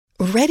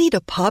Ready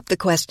to pop the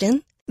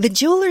question? The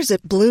jewelers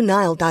at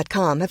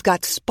BlueNile.com have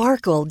got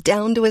sparkle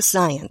down to a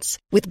science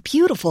with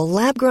beautiful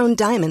lab-grown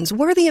diamonds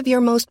worthy of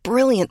your most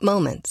brilliant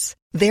moments.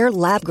 Their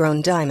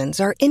lab-grown diamonds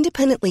are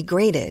independently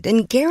graded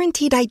and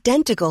guaranteed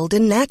identical to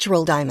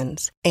natural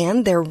diamonds,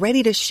 and they're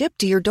ready to ship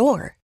to your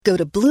door. Go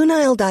to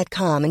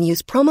BlueNile.com and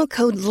use promo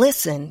code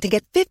LISTEN to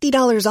get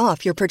 $50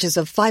 off your purchase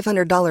of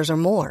 $500 or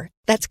more.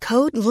 That's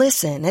code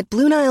LISTEN at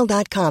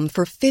BlueNile.com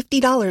for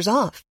 $50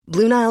 off.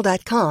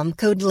 BlueNile.com,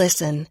 code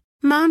LISTEN.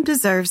 Mom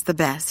deserves the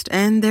best,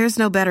 and there's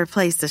no better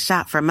place to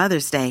shop for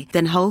Mother's Day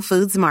than Whole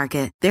Foods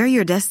Market. They're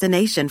your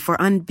destination for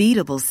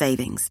unbeatable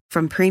savings,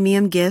 from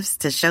premium gifts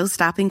to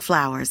show-stopping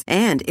flowers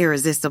and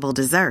irresistible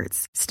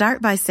desserts.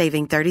 Start by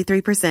saving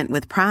 33%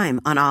 with Prime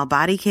on all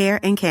body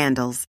care and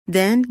candles.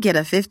 Then get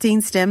a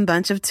 15-stem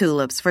bunch of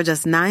tulips for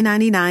just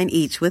 $9.99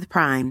 each with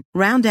Prime.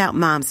 Round out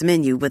Mom's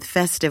menu with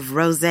festive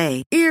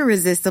rosé,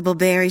 irresistible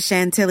berry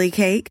chantilly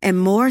cake, and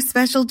more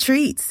special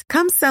treats.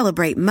 Come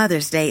celebrate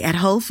Mother's Day at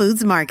Whole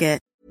Foods Market.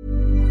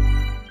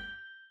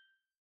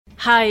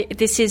 Hi,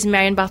 this is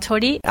Marion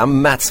Bartoli.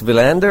 I'm Mats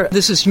Wilander.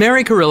 This is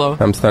Mary Carrillo.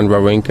 I'm Stan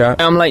Wawrinka.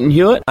 I'm Leighton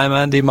Hewitt. I'm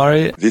Andy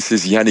Murray. This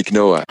is Yannick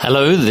Noah.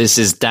 Hello, this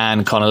is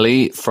Dan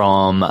Connolly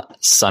from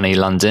sunny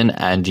London,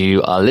 and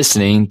you are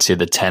listening to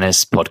the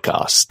Tennis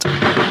Podcast.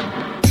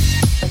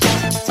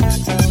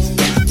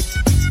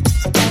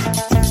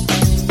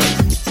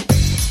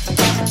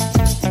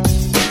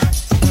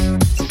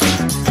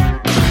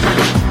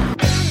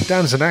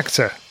 Dan's an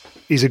actor.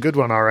 He's a good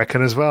one, I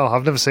reckon, as well.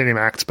 I've never seen him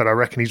act, but I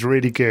reckon he's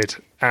really good.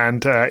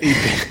 And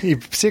he's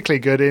particularly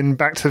good in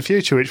Back to the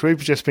Future, which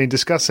we've just been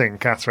discussing,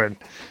 Catherine. Do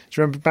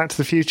you remember Back to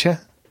the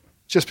Future?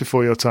 Just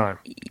before your time.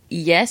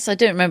 Yes, I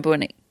don't remember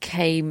when it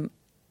came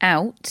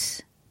out.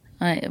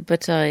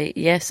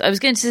 Yes, I was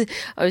going to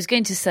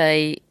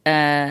say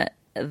that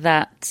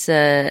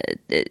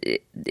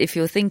if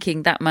you're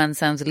thinking that man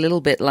sounds a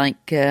little bit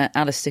like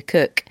Alistair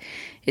Cook,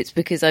 it's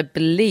because I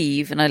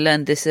believe, and I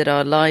learned this at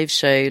our live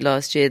show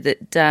last year,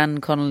 that Dan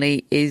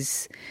Connolly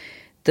is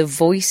the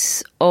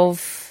voice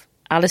of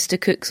Alistair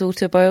Cook's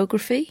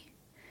autobiography.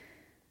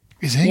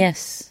 Is he?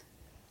 Yes.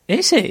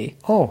 Is he?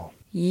 Oh.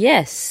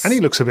 Yes. And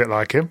he looks a bit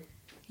like him.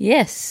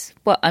 Yes.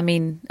 Well, I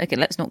mean, okay,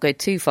 let's not go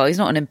too far. He's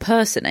not an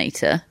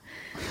impersonator.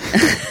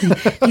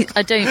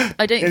 I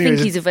don't think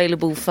he's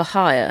available for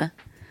hire.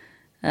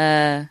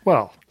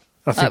 Well,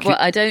 I think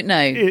I don't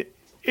know.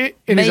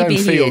 In his own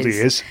field, he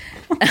is.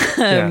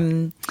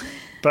 Yeah.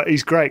 But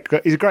he's great.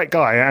 He's a great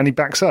guy, and he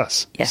backs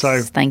us. Yes,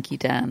 so thank you,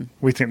 Dan.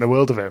 We think the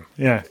world of him.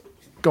 Yeah,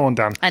 go on,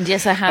 Dan. And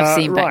yes, I have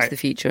seen Back to the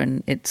Future,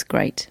 and it's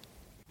great.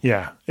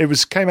 Yeah,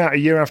 it came out a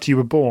year after you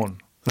were born,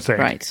 I think.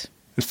 Right.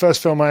 The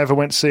first film I ever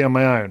went to see on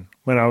my own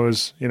when I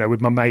was,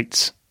 with my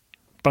mates,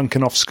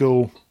 bunking off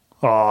school.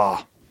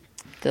 The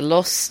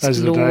lost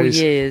law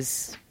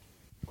years.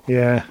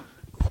 Yeah.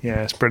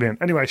 Yeah, it's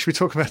brilliant. Anyway, should we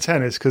talk about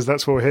tennis? Because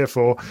that's what we're here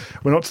for.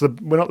 We're not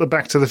the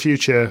Back to the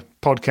Future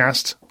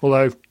podcast,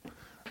 although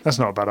that's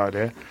not a bad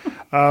idea.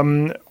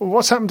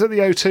 What's happened at the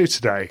O2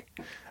 today?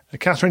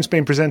 Catherine's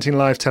been presenting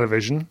live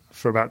television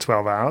for about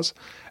 12 hours,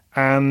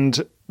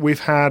 and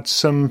we've had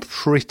some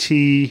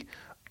pretty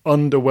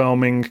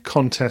underwhelming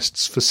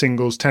contests for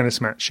singles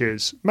tennis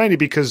matches, mainly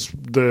because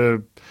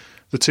the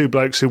two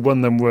blokes who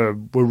won them were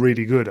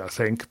really good, I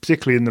think,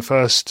 particularly in the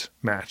first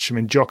match. I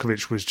mean,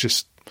 Djokovic was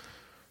just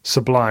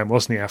sublime,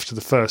 wasn't he, after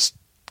the first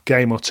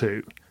game or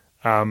two?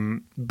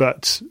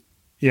 But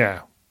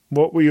yeah,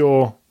 what were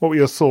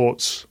your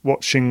thoughts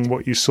watching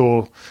what you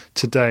saw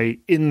today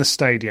in the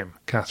stadium,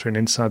 Catherine,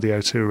 inside the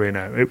O2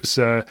 Arena? It was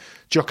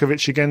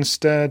Djokovic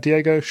against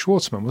Diego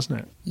Schwartzman, wasn't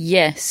it?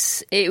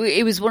 Yes,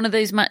 it was one of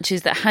those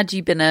matches that, had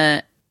you been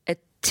a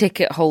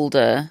ticket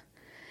holder,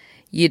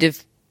 you'd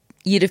have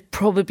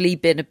probably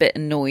been a bit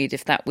annoyed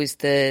if that was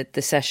the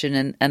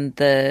session and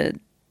the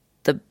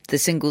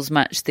singles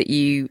match that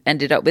you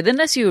ended up with,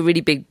 unless you were a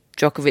really big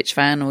Djokovic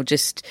fan or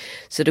just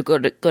sort of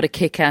got a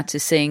kick out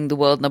of seeing the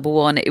world number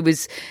one. It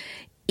was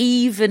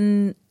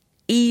even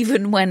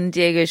when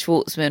Diego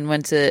Schwartzman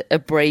went a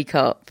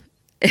break-up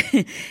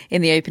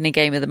in the opening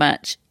game of the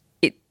match,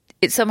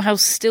 it somehow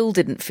still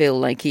didn't feel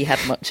like he had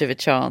much of a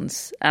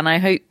chance. And I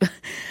hope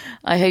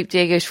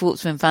Diego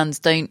Schwartzman fans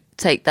don't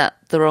take that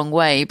the wrong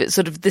way, but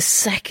sort of the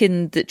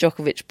second that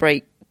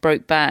Djokovic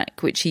broke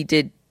back, which he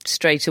did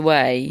straight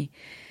away,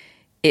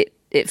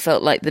 it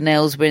felt like the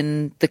nails were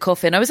in the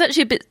coffin. I was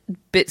actually a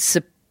bit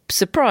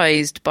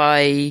surprised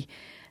by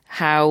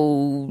how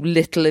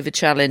little of a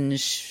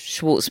challenge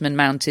Schwartzman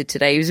mounted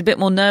today. He was a bit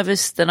more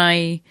nervous than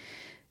I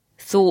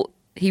thought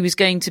he was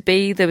going to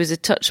be. There was a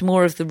touch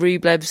more of the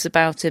Rublevs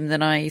about him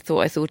than I thought.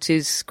 I thought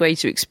his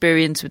greater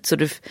experience would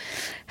sort of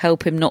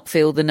help him not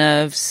feel the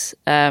nerves.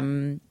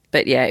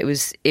 But yeah, it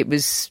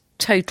was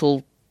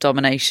total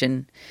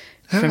domination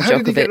from Djokovic. How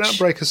did he get that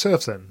break of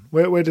serve then?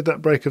 Where did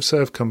that break of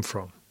serve come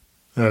from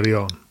early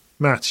on?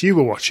 Matt, you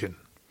were watching.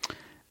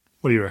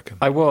 What do you reckon?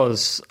 I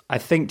was. I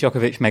think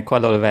Djokovic made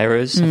quite a lot of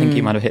errors. I think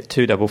he might have hit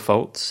 2 double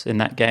faults in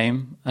that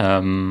game.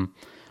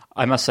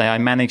 I must say I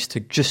managed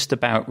to just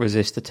about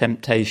resist the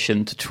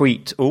temptation to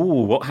tweet,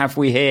 "Ooh, what have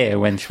we here?"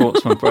 when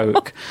Schwartzman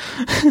broke.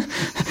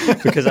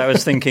 Because I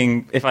was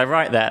thinking, if I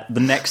write that, the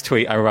next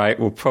tweet I write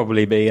will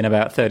probably be in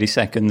about 30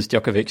 seconds,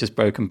 Djokovic has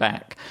broken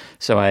back.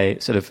 So I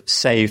sort of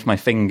saved my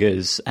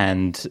fingers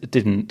and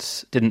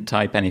didn't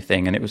type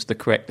anything, and it was the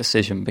correct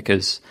decision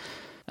because,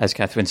 as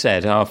Catherine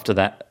said, after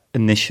that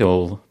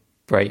initial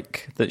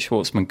break that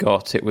Schwartzman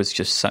got, it was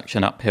just such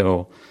an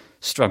uphill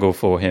struggle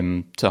for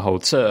him to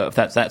hold serve.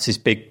 That's his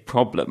big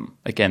problem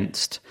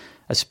against,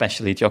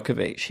 especially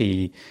Djokovic.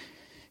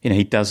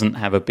 He doesn't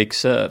have a big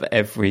serve.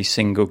 Every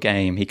single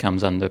game he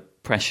comes under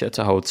pressure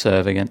to hold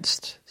serve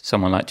against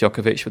someone like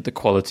Djokovic with the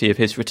quality of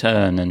his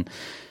return, and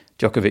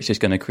Djokovic is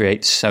going to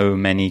create so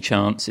many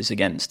chances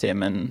against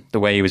him. And the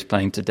way he was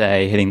playing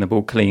today, hitting the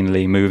ball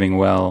cleanly, moving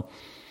well,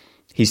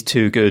 he's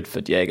too good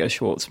for Diego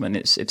Schwartzman.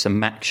 It's a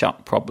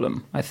match-up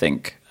problem, I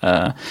think.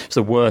 It's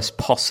the worst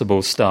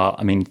possible start.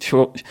 I mean,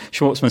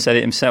 Schwartzman said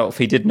it himself.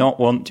 He did not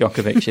want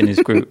Djokovic in his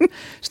group.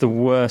 It's the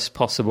worst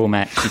possible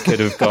match he could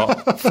have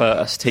got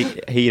first.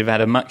 He'd have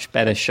had a much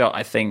better shot,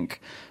 I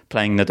think,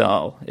 playing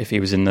Nadal if he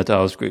was in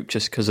Nadal's group,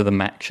 just because of the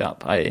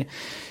match-up.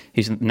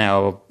 He's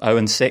now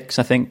 0-6,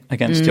 I think,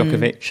 against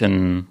Djokovic,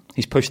 and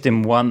he's pushed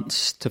him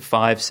once to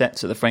 5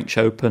 sets at the French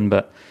Open,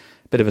 but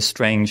bit of a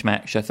strange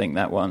match, I think,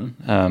 that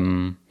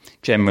one.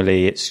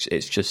 Generally,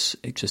 it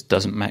just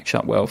doesn't match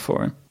up well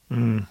for him.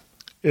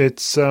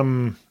 It's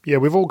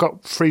we've all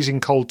got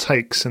freezing cold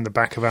takes in the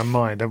back of our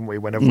mind, haven't we?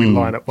 Whenever we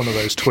line up one of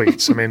those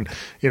tweets, I mean,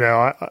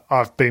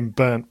 I've been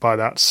burnt by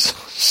that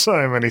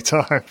so many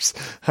times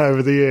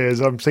over the years.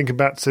 I'm thinking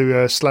back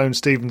to Sloane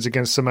Stephens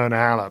against Simona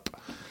Halep,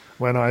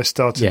 when I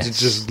started to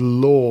just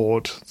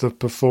laud the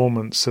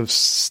performance of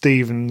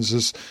Stephens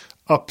as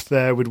up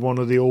there with one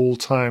of the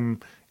all-time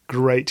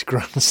great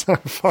Grand Slam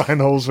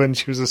finals when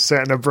she was a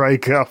set and a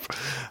break-up,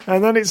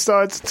 and then it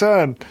started to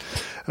turn.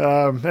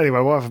 Anyway,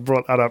 why have I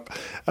brought that up?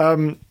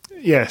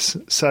 Yes,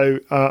 so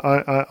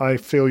I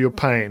feel your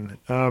pain,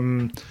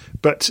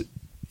 but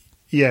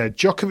yeah,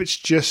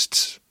 Djokovic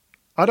just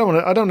I don't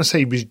want to say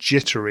he was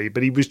jittery,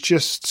 but he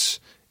just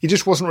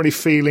wasn't really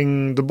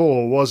feeling the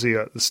ball, was he,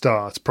 at the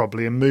start,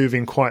 probably, and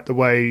moving quite the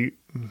way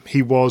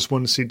he was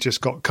once he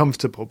just got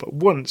comfortable. But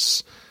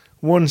once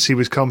he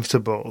was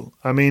comfortable,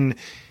 I mean,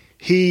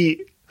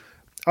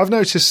 I've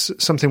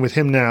noticed something with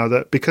him now,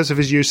 that because of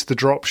his use of the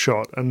drop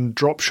shot and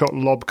drop shot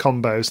lob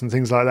combos and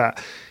things like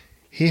that,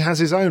 he has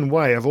his own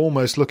way of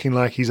almost looking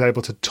like he's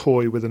able to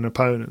toy with an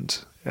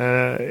opponent.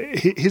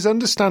 His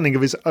understanding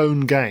of his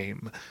own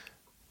game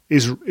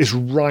is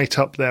right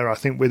up there, I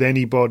think, with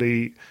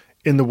anybody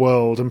in the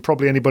world, and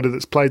probably anybody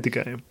that's played the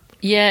game.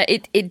 Yeah,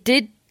 it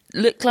did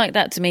look like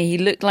that to me. He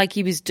looked like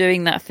he was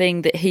doing that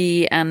thing that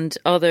he and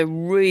other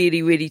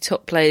really, really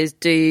top players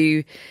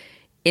do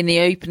in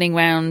the opening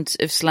round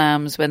of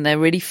slams, when they're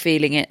really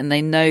feeling it and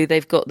they know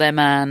they've got their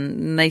man,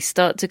 and they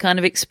start to kind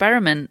of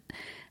experiment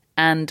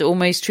and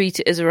almost treat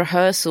it as a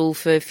rehearsal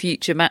for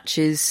future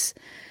matches,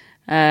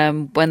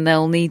 when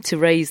they'll need to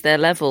raise their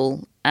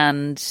level.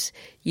 And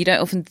you don't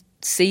often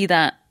see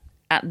that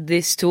at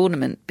this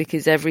tournament,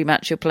 because every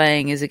match you're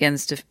playing is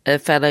against a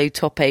fellow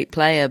top 8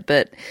 player.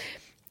 But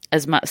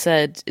as Matt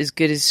said, as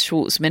good as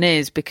Schwartzman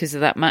is, because of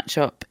that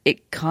matchup,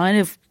 it kind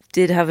of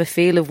did have a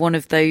feel of one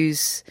of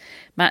those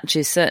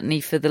matches,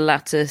 certainly for the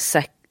latter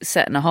set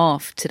and a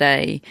half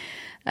today.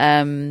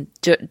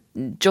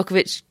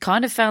 Djokovic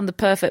kind of found the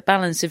perfect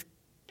balance of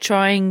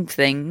trying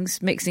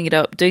things, mixing it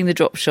up, doing the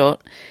drop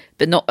shot,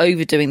 but not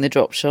overdoing the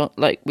drop shot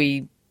like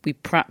we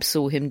perhaps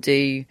saw him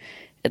do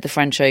at the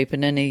French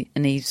Open, and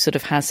he sort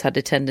of has had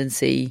a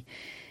tendency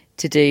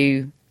to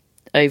do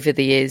over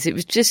the years. It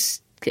was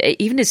just,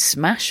 even his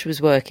smash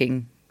was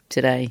working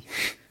today.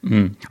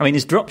 I mean,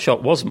 his drop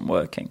shot wasn't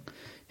working.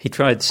 He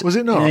tried. Was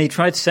it not? He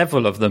tried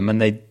several of them,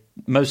 and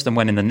most of them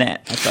went in the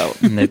net, I felt.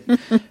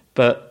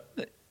 But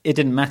it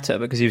didn't matter,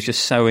 because he was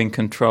just so in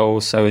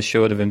control, so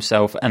assured of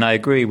himself. And I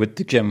agree with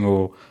the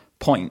general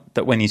point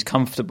that when he's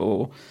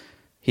comfortable,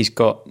 he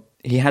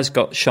has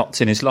got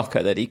shots in his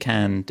locker that he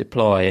can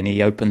deploy, and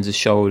he opens his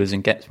shoulders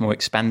and gets more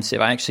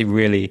expansive. I actually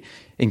really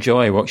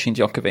enjoy watching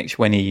Djokovic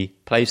when he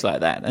plays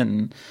like that.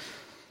 And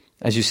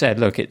as you said,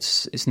 look,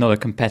 it's not a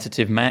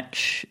competitive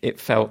match. It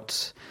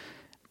felt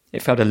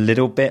a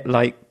little bit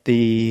like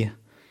the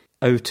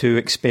O2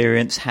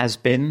 experience has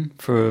been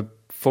for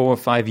 4 or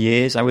 5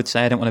 years, I would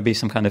say. I don't want to be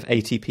some kind of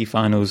ATP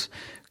Finals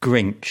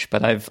Grinch,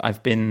 but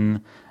I've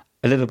been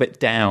a little bit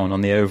down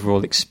on the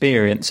overall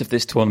experience of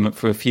this tournament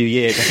for a few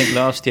years. I think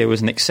last year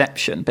was an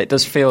exception, but it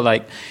does feel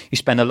like you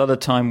spend a lot of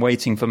time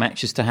waiting for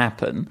matches to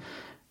happen,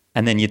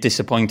 and then you're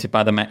disappointed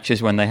by the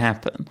matches when they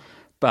happen.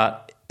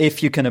 But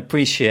if you can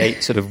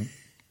appreciate sort of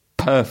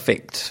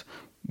perfect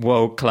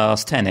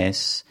world-class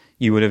tennis,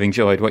 you would have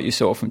enjoyed what you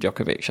saw from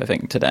Djokovic, I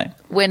think, today.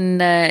 When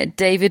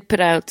David put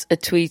out a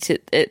tweet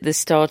at the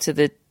start of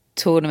the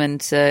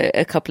tournament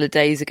a couple of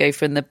days ago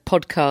from the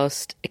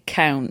podcast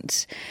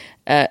account,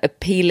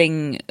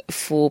 appealing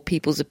for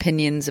people's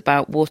opinions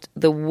about what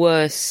the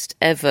worst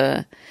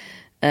ever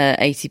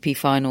ATP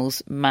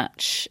Finals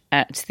match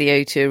at the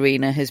O2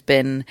 Arena has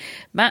been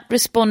Matt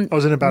responded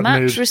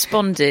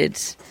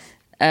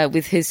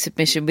with his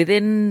submission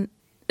within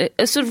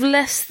a sort of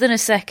less than a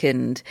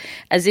second,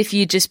 as if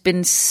you'd just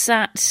been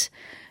sat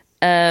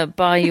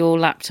by your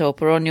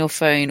laptop or on your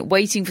phone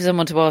waiting for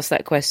someone to ask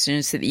that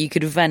question so that you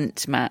could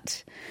vent,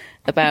 Matt,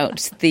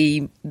 about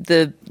the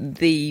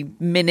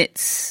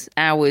minutes,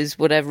 hours,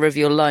 whatever of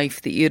your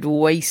life that you'd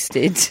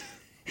wasted.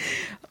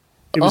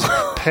 It was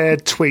a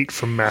paired tweet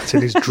from Matt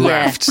in his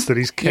drafts that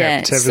he's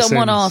kept ever since.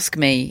 Someone asked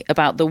me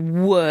about the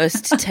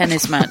worst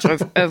tennis match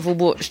I've ever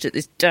watched at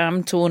this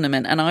damn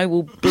tournament, and I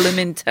will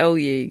bloomin' tell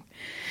you.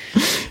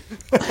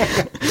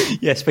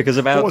 Yes, because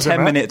about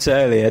 10 minutes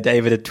earlier,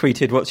 David had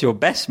tweeted, "What's your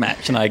best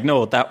match?" and I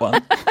ignored that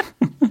one.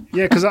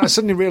 Yeah, because I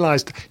suddenly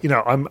realised,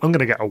 I'm going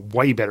to get a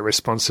way better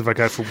response if I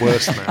go for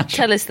worst match.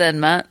 Tell us then,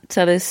 Matt.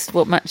 Tell us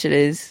what match it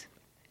is.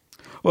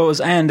 Well, it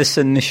was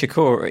Anderson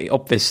Nishikori,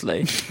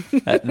 obviously,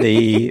 at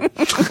the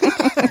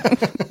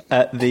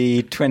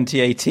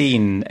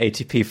 2018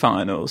 ATP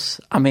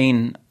Finals. I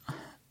mean,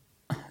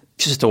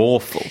 just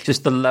awful.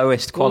 Just the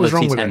lowest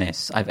quality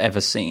tennis I've ever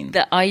seen.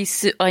 That I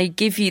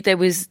give you, there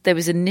was a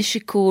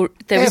Nishikori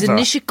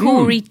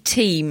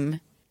team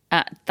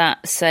at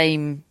that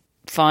same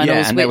finals.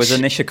 Yeah, and there was a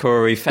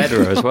Nishikori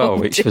Federer as well,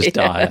 which was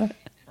dire.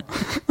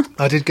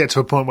 I did get to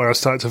a point where I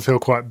started to feel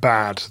quite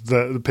bad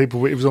that the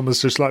people, it was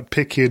almost just like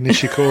picky a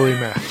Nishikori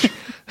match.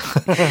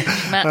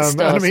 Matt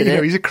started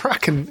it. He's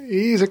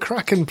a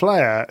cracking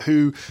player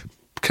who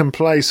can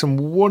play some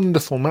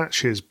wonderful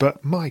matches,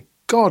 but my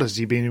God, has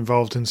he been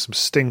involved in some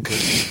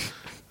stinkers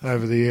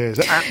over the years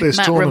at this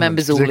Matt tournament?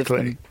 Remembers all of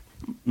them.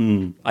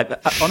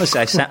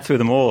 Honestly, I sat through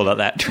them all at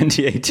that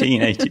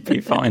 2018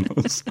 ATP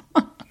Finals.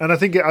 And I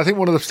think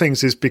one of the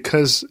things is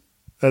because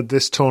at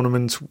this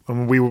tournament,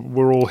 and we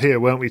were all here,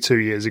 weren't we, 2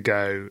 years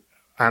ago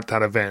at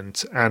that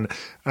event, and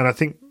I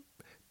think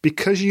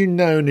because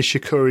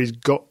Nishikori's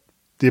got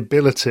the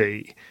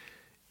ability,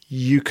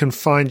 you can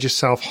find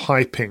yourself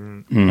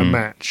hyping a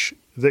match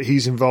that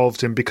he's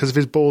involved in because of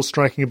his ball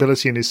striking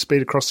ability and his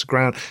speed across the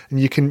ground, and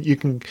you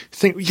can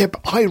think, yeah, but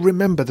I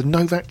remember the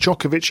Novak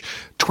Djokovic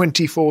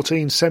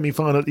 2014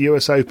 semi-final at the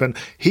US Open.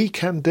 He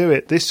can do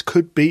it. This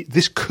could be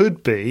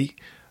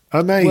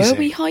amazing. Were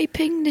we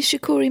hyping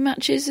Nishikori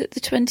matches at the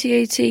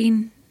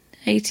 2018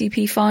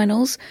 ATP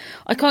Finals?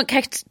 I can't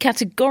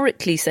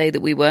categorically say that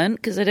we weren't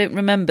because I don't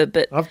remember,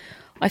 but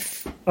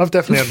I've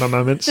definitely had my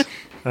moments.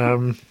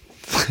 But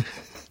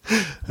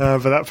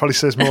that probably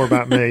says more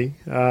about me.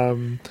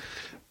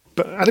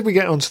 But how did we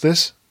get onto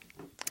this?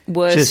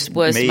 Worst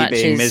me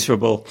matches. Being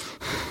miserable.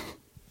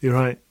 You're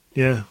right,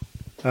 yeah.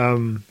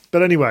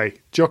 But anyway,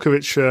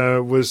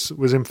 Djokovic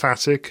was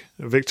emphatic,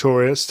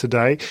 victorious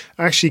today.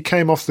 Actually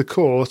came off the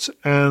court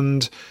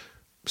and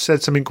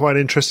said something quite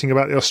interesting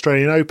about the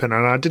Australian Open.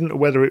 And I didn't know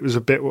whether it was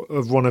a bit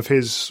of one of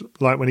his,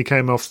 like when he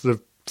came off the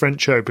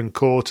French Open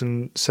court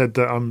and said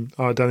that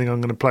I don't think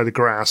I'm going to play the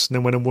grass, and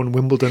then went and won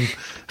Wimbledon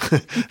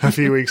a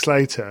few weeks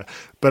later.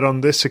 But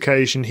on this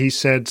occasion, he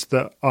said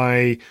that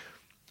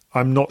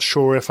I'm not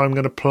sure if I'm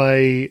going to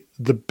play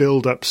the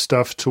build-up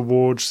stuff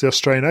towards the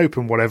Australian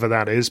Open, whatever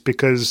that is,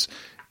 because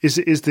is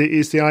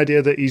the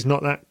idea that he's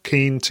not that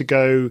keen to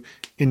go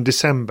in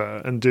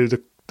December and do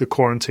the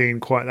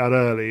quarantine quite that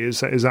early? Is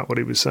that what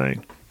he was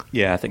saying?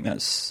 Yeah, I think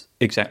that's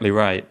exactly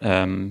right.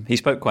 He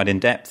spoke quite in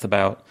depth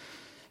about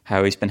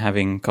how he's been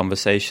having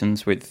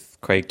conversations with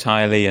Craig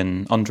Tiley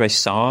and Andre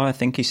Sarr, I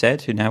think he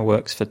said, who now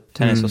works for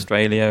Tennis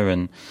Australia,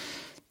 and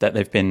that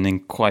they've been in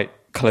quite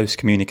close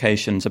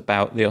communications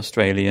about the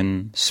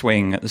Australian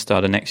swing at the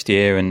start of next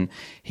year. And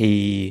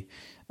he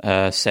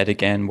said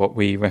again what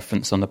we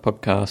referenced on the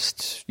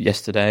podcast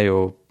yesterday,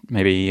 or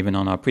maybe even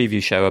on our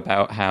preview show,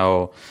 about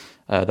how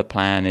the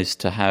plan is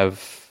to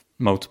have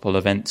multiple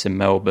events in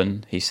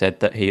Melbourne. He said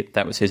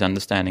that was his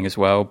understanding as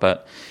well,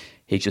 but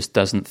he just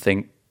doesn't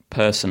think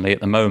personally at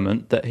the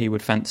moment that he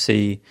would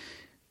fancy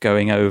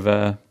going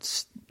over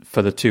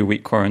for the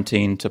 2-week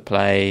quarantine to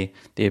play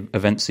the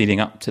events leading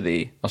up to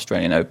the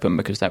Australian Open,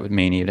 because that would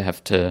mean he'd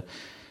have to,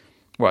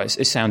 well,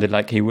 it sounded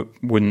like he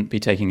wouldn't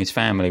be taking his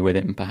family with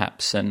him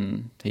perhaps,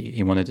 and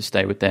he wanted to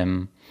stay with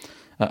them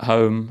at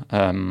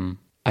home.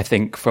 I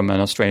think from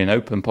an Australian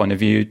Open point of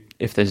view,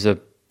 if there's a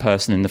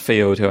person in the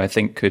field who I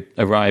think could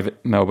arrive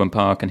at Melbourne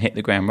Park and hit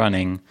the ground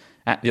running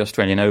at the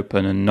Australian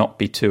Open and not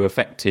be too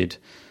affected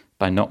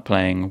by not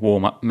playing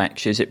warm-up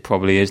matches, it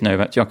probably is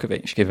Novak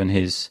Djokovic, given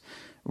his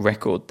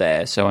record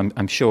there. So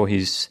I'm sure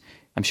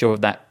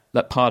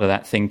that part of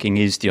that thinking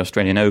is the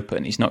Australian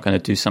Open. He's not going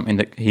to do something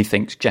that he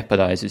thinks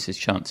jeopardises his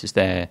chances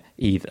there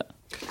either.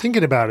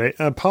 Thinking about it,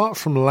 apart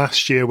from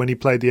last year when he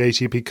played the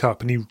ATP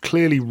Cup, and he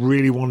clearly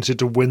really wanted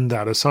to win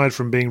that, aside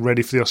from being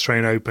ready for the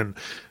Australian Open,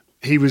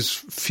 he was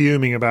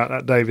fuming about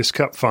that Davis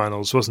Cup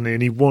finals, wasn't he?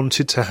 And he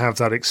wanted to have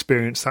that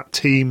experience, that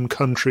team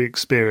country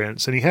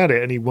experience, and he had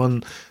it, and he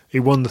won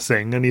the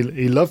thing, and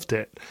he loved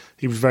it.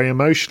 He was very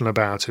emotional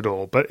about it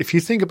all. But if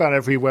you think about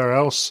everywhere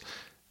else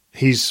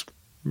he's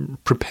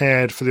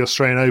prepared for the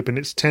Australian Open,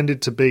 it's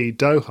tended to be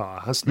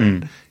Doha,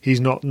 hasn't it?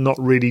 He's not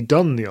really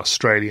done the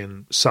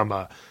Australian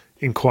summer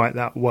in quite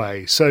that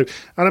way. So,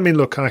 and I mean,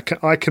 look,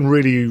 I can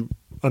really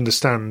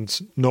understand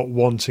not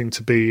wanting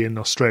to be in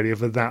Australia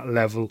for that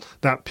level,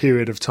 that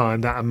period of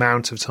time, that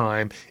amount of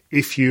time,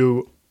 if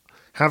you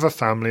have a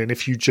family and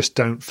if you just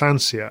don't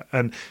fancy it.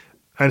 And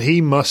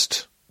he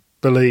must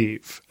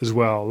believe as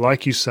well,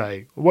 like you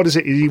say, what is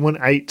it? He won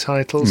 8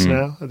 titles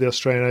now at the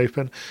Australian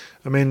Open.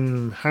 I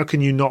mean, how can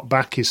you not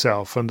back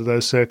yourself under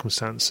those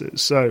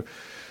circumstances? So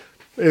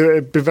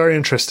it'd be very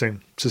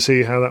interesting to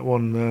see how that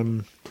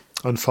one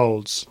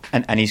unfolds.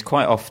 And he's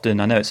quite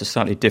often, I know it's a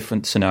slightly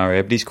different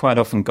scenario, but he's quite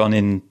often gone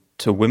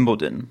into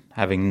Wimbledon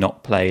having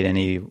not played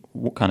any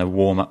kind of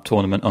warm-up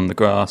tournament on the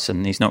grass,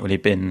 and he's not really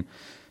been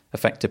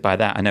affected by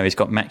that. I know he's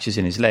got matches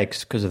in his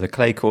legs because of the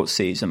clay court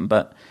season,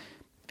 but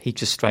he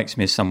just strikes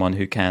me as someone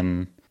who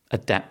can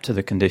adapt to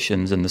the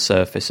conditions and the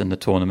surface and the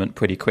tournament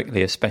pretty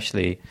quickly,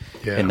 especially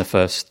in the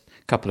first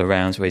couple of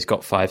rounds where he's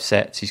got 5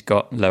 sets, he's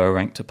got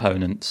lower-ranked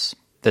opponents.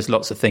 There's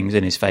lots of things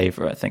in his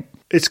favour, I think.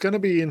 It's going to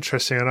be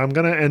interesting, and I'm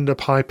going to end up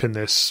hyping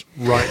this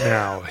right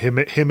now, him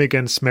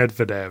against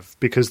Medvedev,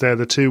 because they're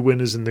the 2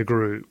 winners in the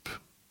group.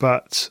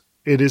 But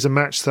it is a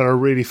match that I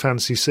really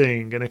fancy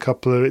seeing in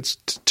it's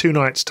 2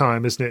 nights'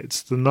 time, isn't it?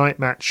 It's the night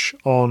match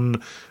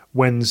on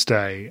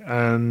Wednesday,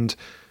 and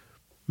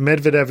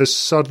Medvedev has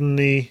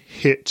suddenly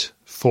hit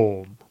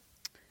form.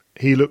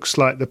 He looks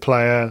like the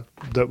player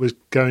that was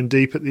going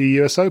deep at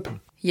the US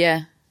Open.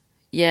 Yeah,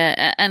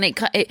 and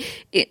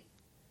it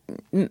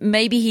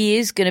maybe he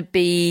is going to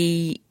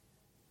be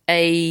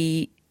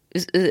a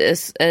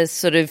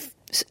sort of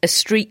a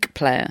streak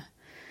player,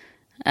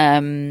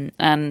 and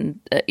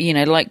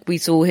like we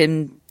saw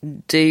him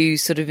do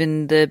sort of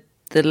in the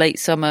late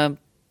summer,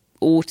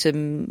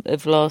 autumn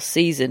of last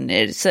season.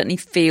 It certainly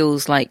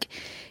feels like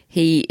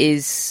he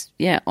is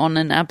on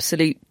an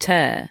absolute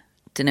tear,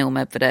 Daniil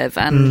Medvedev,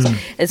 and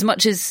as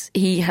much as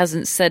he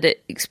hasn't said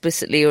it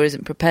explicitly or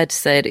isn't prepared to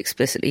say it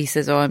explicitly, he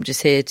says, I'm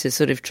just here to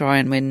sort of try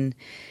and win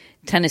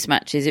tennis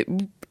matches. It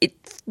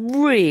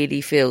really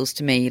feels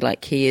to me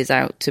like he is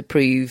out to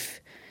prove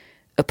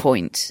a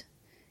point,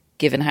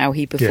 given how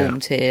he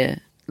performed here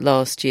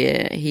last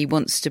year. He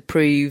wants to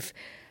prove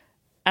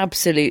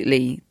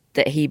absolutely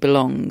that he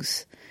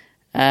belongs.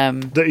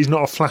 That he's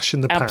not a flash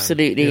in the pan.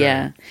 Absolutely,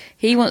 yeah.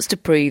 He wants to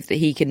prove that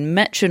he can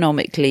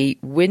metronomically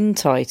win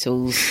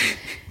titles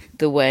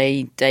the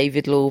way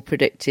David Law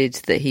predicted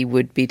that he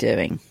would be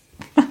doing.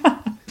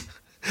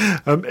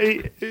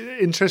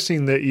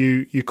 Interesting that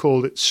you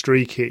called it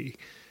streaky,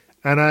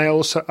 and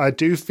I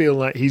do feel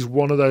like he's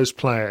one of those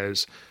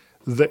players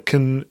that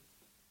can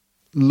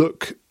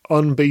look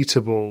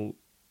unbeatable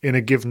in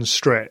a given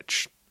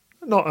stretch.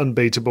 Not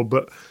unbeatable,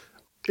 but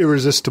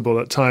irresistible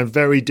at times,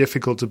 very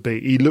difficult to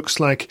beat. He looks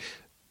like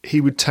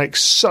he would take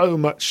so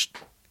much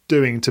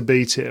doing to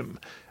beat him,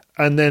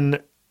 and then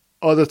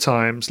other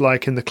times,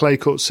 like in the clay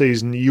court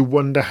season, you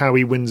wonder how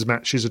he wins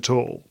matches at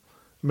all.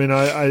 I mean,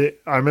 I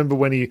remember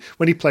when he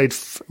played,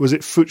 was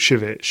it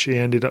Fucsovics? He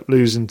ended up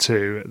losing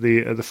to at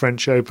the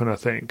French Open, I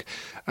think,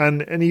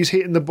 and he's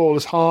hitting the ball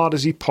as hard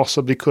as he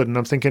possibly could. And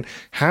I'm thinking,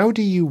 how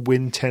do you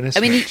win tennis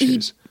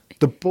matches?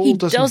 The ball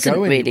doesn't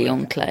go really anywhere.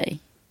 on clay.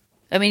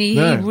 I mean, he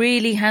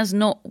really has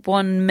not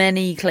won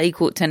many clay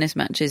court tennis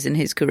matches in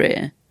his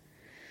career.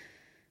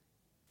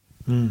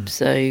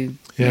 So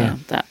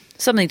that's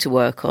something to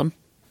work on.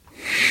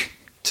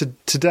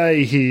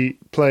 Today he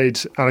played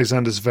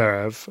Alexander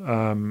Zverev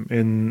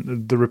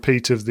in the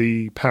repeat of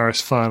the Paris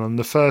final. In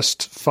the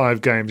first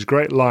 5 games,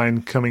 great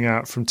line coming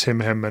out from Tim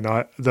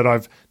Henman that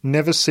I've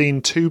never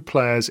seen 2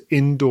 players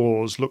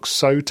indoors look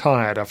so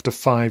tired after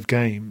 5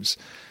 games.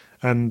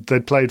 And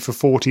they'd played for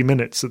 40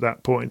 minutes at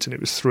that point, and it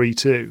was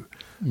 3-2.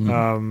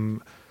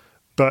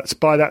 But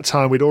by that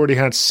time, we'd already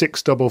had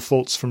 6 double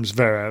faults from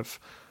Zverev,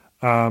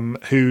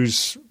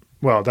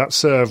 that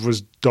serve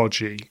was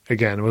dodgy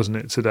again, wasn't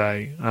it,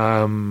 today?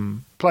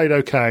 Played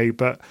okay,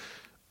 but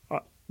I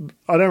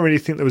don't really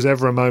think there was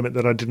ever a moment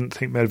that I didn't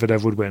think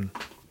Medvedev would win.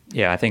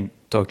 Yeah, I think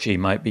dodgy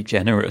might be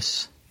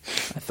generous.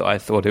 I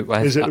thought it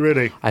was. Is it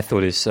really? I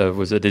thought his serve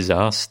was a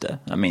disaster.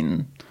 I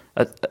mean,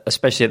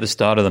 especially at the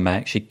start of the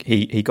match,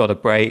 he got a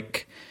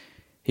break.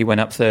 He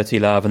went up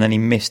 30-love, and then he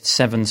missed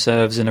 7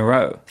 serves in a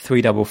row,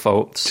 3 double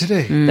faults.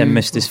 Did he? Then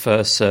missed his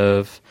first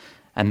serve,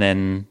 and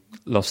then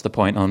lost the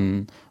point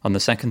on the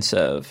second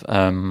serve.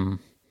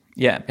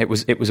 It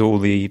was all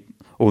the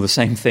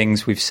same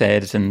things we've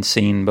said and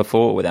seen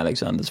before with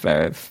Alexander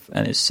Zverev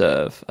and his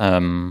serve.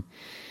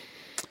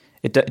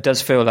 It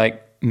does feel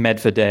like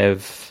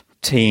Medvedev,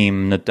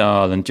 Thiem,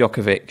 Nadal, and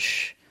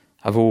Djokovic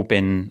have all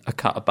been a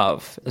cut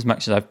above. As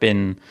much as I've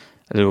been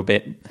a little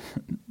bit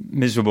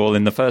miserable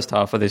in the first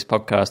half of this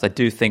podcast, I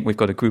do think we've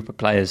got a group of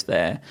players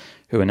there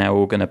who are now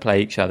all going to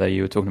play each other.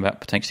 You were talking about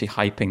potentially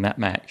hyping that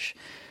match.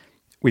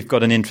 We've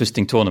got an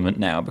interesting tournament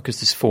now because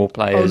there's 4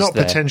 players. Oh, not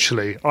there.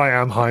 Potentially. I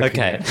am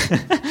hyping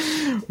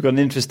it. We've got an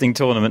interesting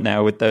tournament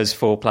now with those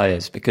 4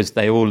 players because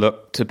they all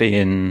look to be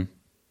in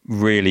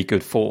really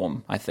good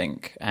form, I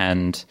think.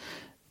 And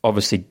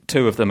obviously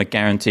two of them are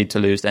guaranteed to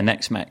lose their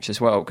next match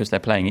as well because they're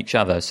playing each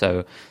other.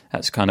 So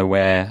that's kind of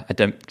where I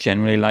don't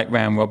generally like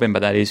round robin,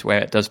 but that is where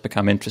it does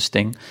become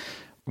interesting,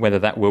 whether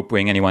that will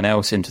bring anyone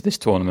else into this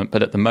tournament.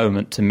 But at the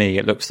moment, to me,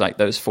 it looks like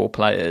those four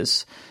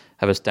players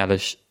have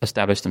established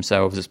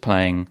themselves as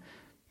playing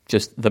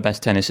just the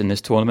best tennis in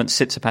this tournament.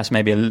 Tsitsipas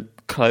maybe a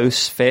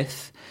close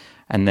fifth,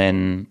 and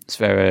then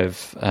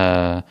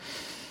Zverev,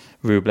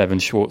 Rublev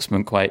and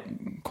Schwartzman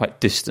quite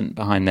distant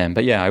behind them.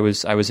 But yeah, I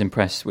was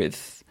impressed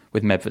with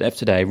Medvedev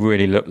today.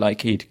 Really looked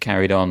like he'd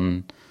carried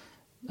on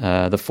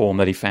the form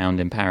that he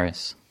found in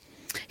Paris.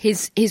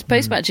 His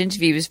post-match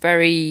interview was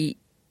very,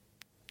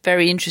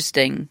 very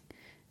interesting.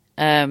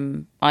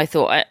 I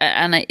thought,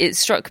 and it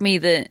struck me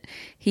that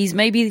he's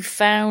maybe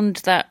found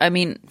that. I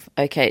mean,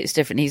 okay, it's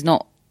different. He's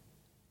not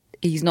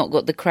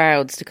got the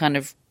crowds to kind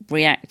of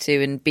react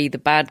to and be the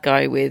bad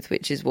guy with,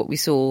 which is what we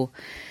saw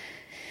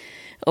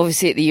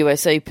obviously at the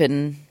US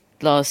Open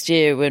last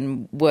year,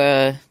 when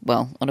we're,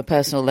 well, on a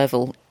personal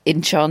level,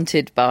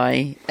 enchanted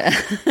by.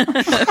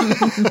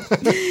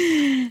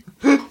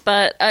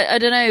 But I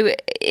don't know,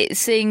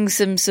 seeing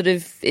some sort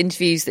of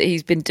interviews that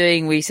he's been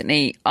doing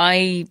recently,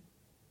 I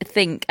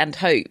think and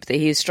hope that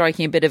he is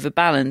striking a bit of a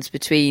balance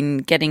between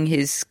getting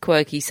his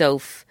quirky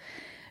self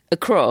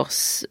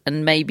across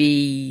and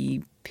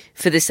maybe,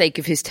 for the sake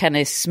of his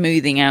tennis,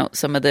 smoothing out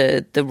some of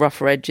the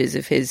rougher edges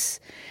of his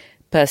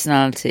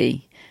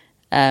personality,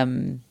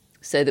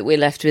 so that we're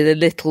left with a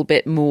little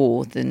bit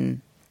more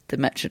than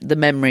the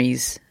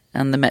memories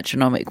and the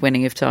metronomic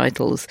winning of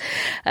titles.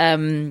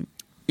 We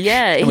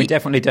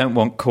definitely don't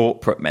want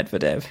corporate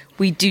Medvedev.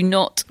 We do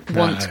not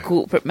want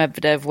corporate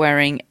Medvedev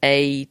wearing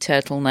a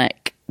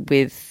turtleneck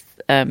with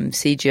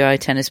CGI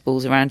tennis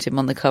balls around him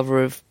on the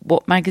cover of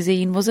what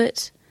magazine was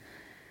it?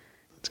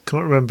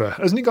 Can't remember.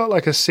 Hasn't he got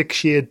like a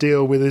 6-year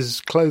deal with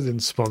his clothing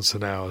sponsor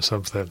now or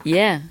something?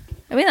 Yeah.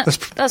 I mean,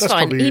 that's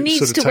fine. He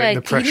needs to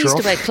wear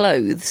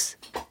clothes.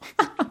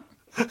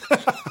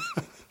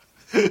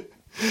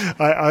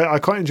 I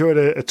quite enjoyed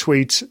a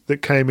tweet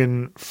that came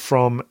in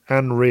from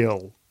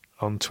Unreal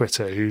on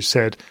Twitter, who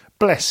said,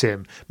 "Bless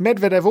him,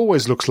 Medvedev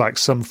always looks like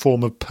some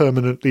form of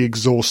permanently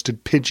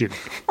exhausted pigeon."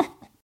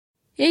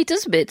 Yeah, he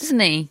does a bit, doesn't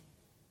he?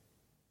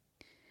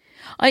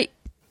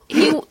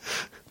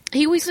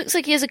 He always looks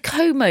like he has a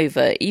comb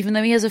over, even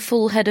though he has a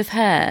full head of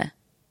hair.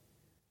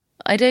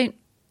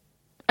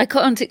 I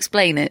can't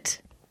explain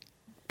it,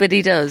 but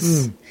he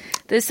does.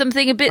 There's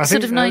something a bit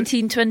sort of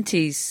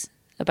 1920s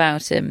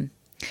about him.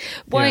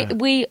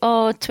 We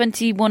are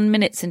 21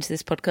 minutes into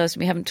this podcast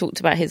and we haven't talked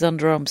about his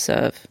underarm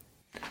serve.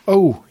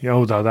 Oh,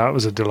 that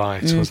was a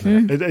delight,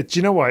 wasn't it? Do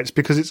you know why? It's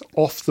because it's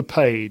off the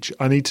page.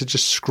 I need to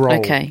just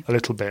scroll a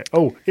little bit.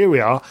 Oh, here we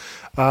are.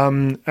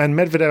 And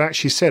Medvedev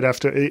actually said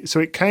so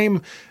it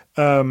came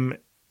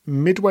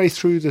midway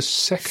through the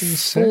second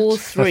set,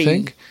 4-3. I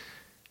think.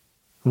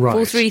 Right.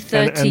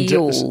 4-3-30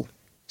 all.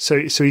 So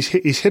he's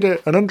hit an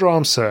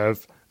underarm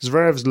serve.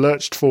 Zverev's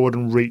lurched forward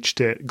and reached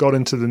it, got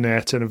into the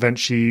net, and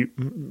eventually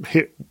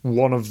hit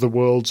one of the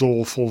world's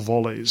awful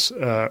volleys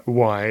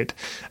wide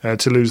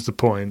to lose the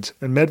point.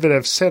 And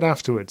Medvedev said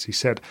afterwards, he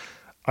said,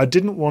 "I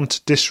didn't want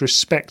to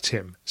disrespect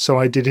him, so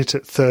I did it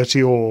at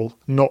 30 all,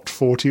 not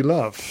 40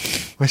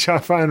 love," which I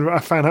found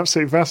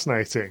absolutely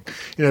fascinating.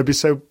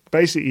 So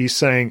basically he's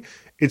saying,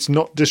 it's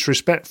not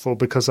disrespectful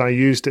because I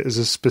used it as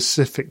a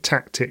specific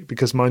tactic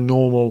because my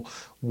normal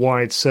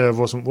wide serve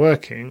wasn't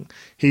working.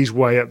 He's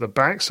way at the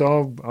back,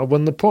 so I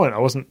won the point. I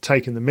wasn't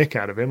taking the mick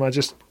out of him. I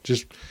just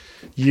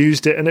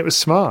used it and it was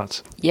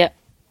smart. Yep.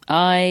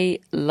 I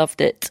loved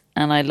it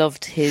and I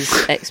loved his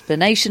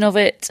explanation of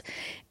it.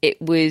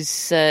 It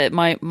was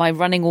my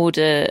running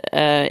order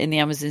in the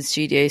Amazon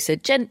studio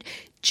said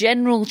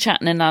general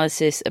chat and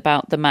analysis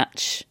about the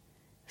match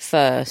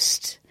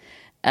first.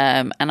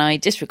 And I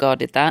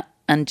disregarded that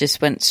and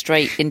just went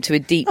straight into a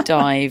deep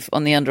dive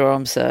on the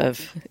underarm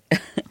serve,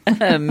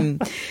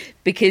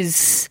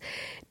 because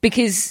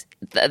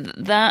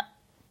that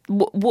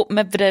what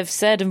Medvedev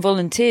said and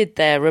volunteered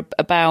there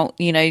about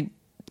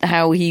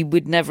how he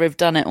would never have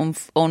done it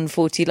on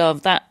 40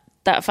 love, that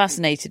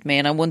fascinated me,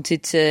 and I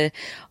wanted to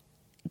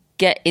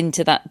get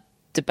into that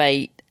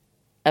debate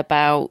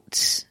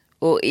about,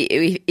 or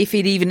if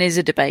it even is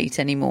a debate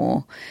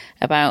anymore,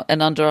 about an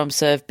underarm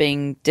serve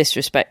being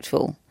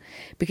disrespectful.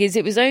 Because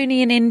it was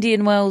only in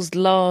Indian Wells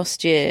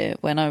last year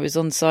when I was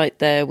on site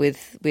there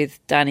with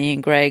Danny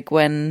and Greg,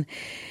 when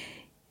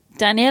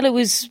Daniela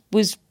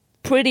was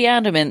pretty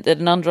adamant that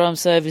an underarm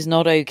serve is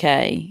not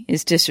okay,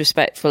 is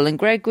disrespectful, and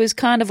Greg was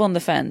kind of on the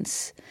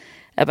fence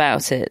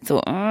about it.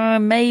 Thought,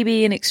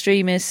 maybe in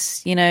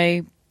extremis,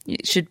 it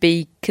should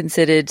be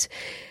considered.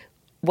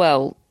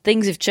 Well,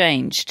 things have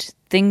changed.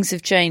 Things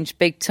have changed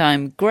big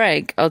time.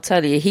 Greg, I'll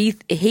tell you,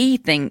 he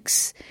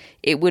thinks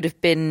it would have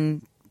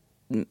been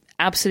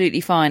absolutely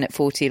fine at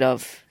 40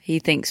 love. He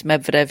thinks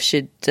Medvedev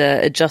should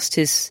adjust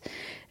his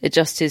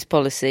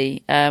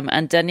policy,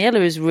 and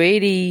Daniela has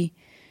really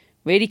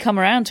come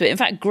around to it. In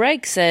fact,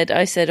 Greg said,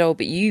 I said, "Oh,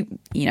 but I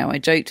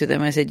joked with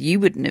him. I said, you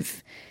wouldn't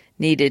have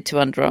needed to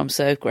underarm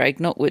serve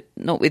Greg, not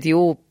with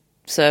your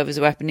serve as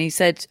a weapon. He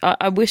said,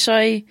 I wish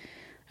I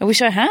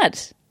had.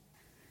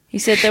 He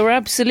said there were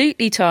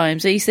absolutely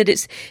times. He said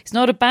it's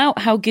not about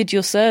how good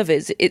your serve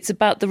is. It's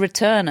about the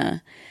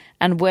returner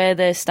and where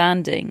they're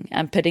standing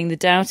and putting the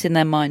doubt in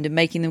their mind and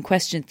making them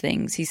question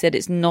things. He said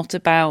it's not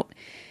about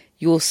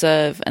your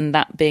serve and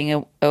that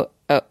being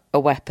a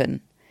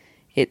weapon.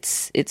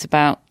 It's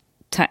about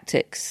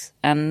tactics.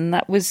 And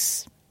that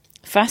was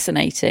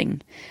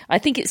fascinating. I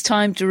think it's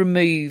time to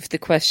remove the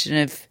question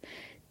of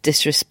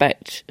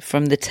disrespect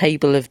from the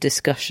table of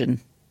discussion.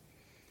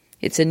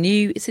 It's a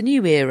new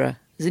era.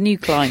 There's a new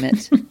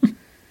climate.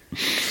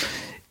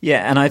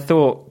 Yeah, and I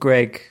thought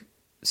Greg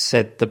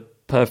said the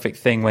perfect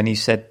thing when he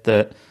said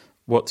that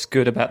what's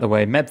good about the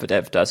way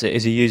Medvedev does it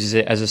is he uses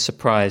it as a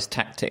surprise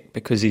tactic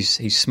because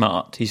he's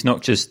smart. He's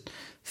not just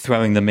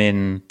throwing them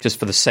in just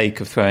for the sake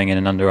of throwing in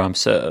an underarm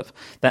serve.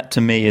 That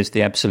to me is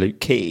the absolute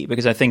key,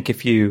 because I think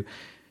if you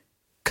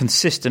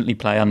consistently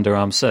play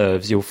underarm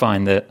serves, you'll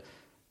find that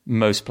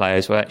most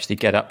players will actually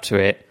get up to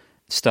it,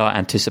 start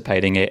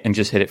anticipating it, and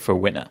just hit it for a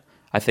winner.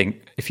 I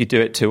think if you do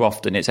it too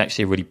often, it's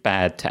actually a really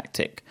bad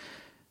tactic.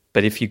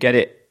 But if you get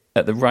it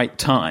at the right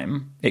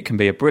time, it can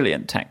be a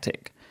brilliant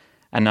tactic.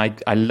 And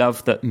I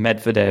love that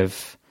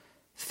Medvedev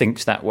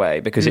thinks that way,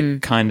 because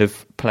it kind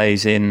of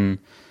plays in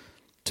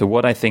to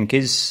what I think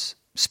is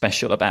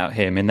special about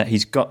him, in that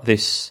he's got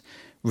this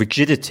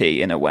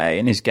rigidity in a way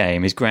in his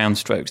game. His ground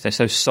strokes, they're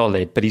so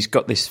solid, but he's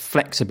got this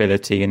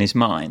flexibility in his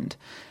mind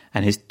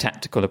and his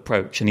tactical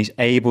approach, and he's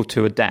able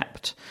to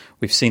adapt.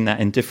 We've seen that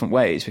in different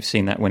ways. We've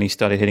seen that when he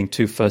started hitting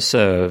 2 first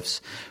serves.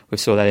 We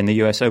saw that in the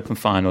US Open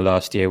final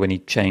last year when he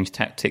changed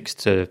tactics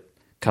to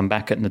come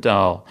back at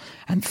Nadal.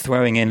 And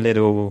throwing in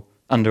little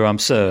underarm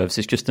serves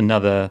is just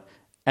another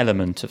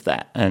element of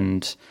that.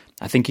 And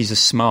I think he's a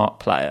smart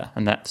player,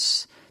 and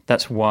that's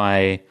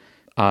why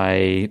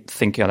I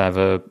think he'll have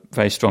a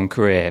very strong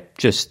career,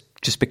 just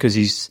because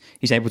he's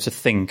able to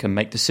think and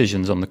make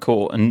decisions on the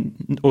court,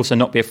 and also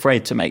not be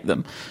afraid to make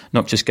them,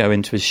 not just go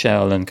into his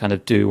shell and kind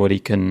of do what he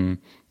can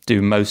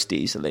do most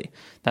easily.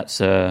 That's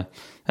a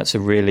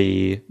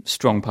really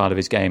strong part of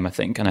his game, I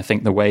think, and I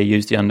think the way he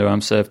used the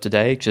underarm serve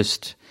today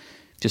just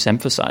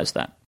emphasised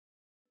that.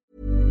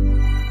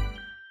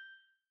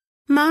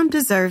 Mom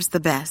deserves the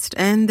best,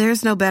 and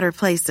there's no better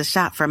place to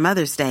shop for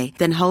Mother's Day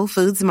than Whole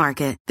Foods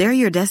Market. They're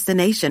your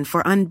destination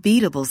for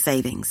unbeatable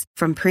savings,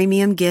 from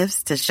premium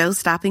gifts to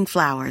show-stopping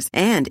flowers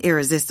and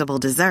irresistible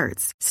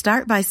desserts.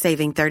 Start by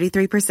saving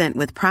 33%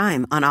 with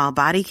Prime on all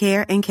body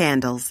care and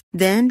candles.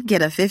 Then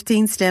get a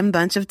 15-stem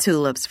bunch of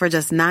tulips for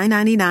just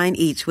 $9.99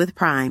 each with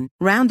Prime.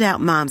 Round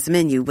out Mom's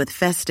menu with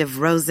festive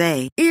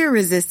rosé,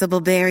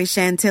 irresistible berry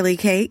chantilly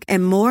cake,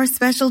 and more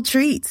special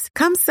treats.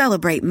 Come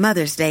celebrate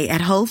Mother's Day at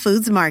Whole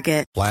Foods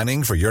Market.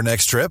 Planning for your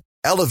next trip?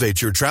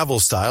 Elevate your travel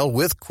style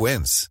with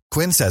Quince.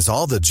 Quince has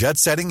all the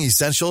jet-setting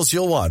essentials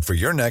you'll want for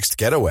your next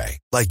getaway,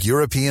 like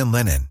European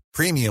linen,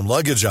 premium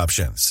luggage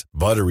options,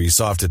 buttery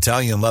soft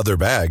Italian leather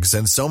bags,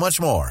 and so much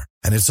more.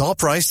 And it's all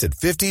priced at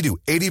 50 to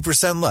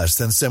 80% less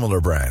than similar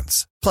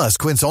brands. Plus,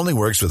 Quince only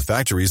works with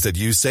factories that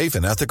use safe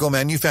and ethical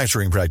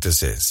manufacturing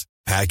practices.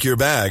 Pack your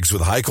bags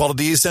with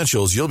high-quality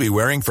essentials you'll be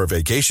wearing for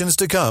vacations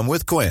to come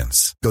with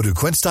Quince. Go to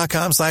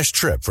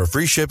quince.com/trip for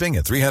free shipping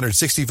and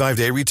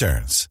 365-day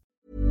returns.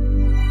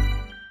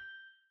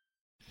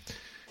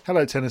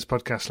 Hello, Tennis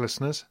Podcast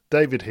listeners.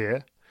 David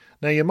here.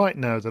 Now, you might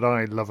know that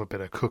I love a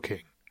bit of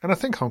cooking, and I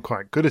think I'm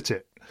quite good at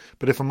it.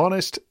 But if I'm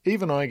honest,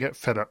 even I get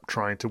fed up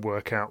trying to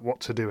work out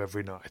what to do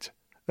every night.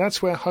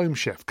 That's where Home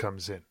Chef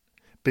comes in.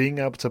 Being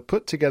able to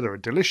put together a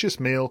delicious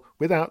meal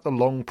without the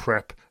long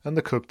prep and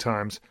the cook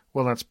times,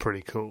 well, that's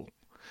pretty cool.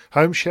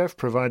 Home Chef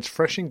provides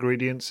fresh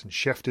ingredients and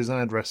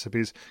chef-designed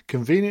recipes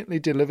conveniently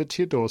delivered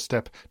to your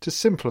doorstep to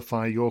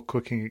simplify your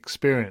cooking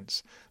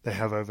experience. They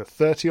have over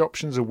 30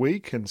 options a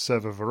week and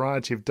serve a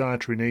variety of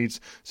dietary needs,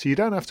 so you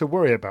don't have to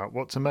worry about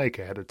what to make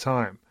ahead of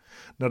time.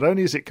 Not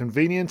only is it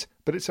convenient,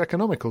 but it's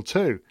economical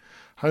too.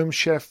 Home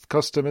Chef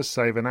customers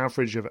save an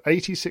average of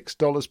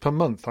 $86 per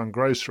month on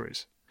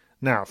groceries.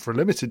 Now, for a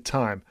limited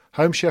time,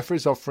 Home Chef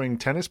is offering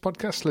Tennis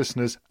Podcast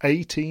listeners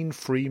 18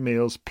 free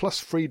meals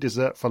plus free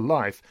dessert for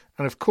life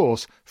and, of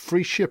course,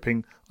 free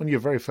shipping on your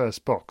very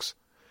first box.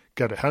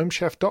 Go to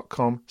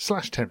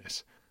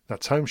homechef.com/tennis.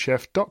 That's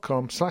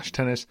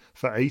homechef.com/tennis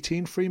for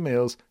 18 free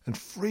meals and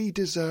free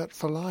dessert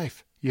for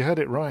life. You heard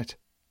it right.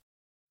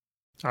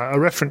 I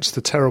referenced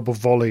the terrible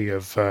volley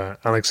of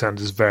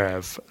Alexander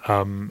Zverev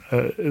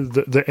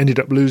that ended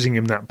up losing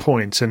him that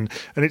point, and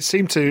it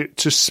seemed to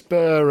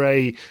spur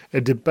a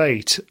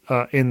debate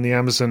in the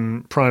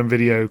Amazon Prime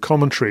Video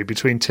commentary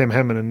between Tim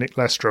Henman and Nick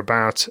Lester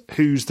about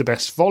who's the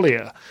best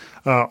volleyer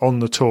on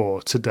the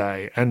tour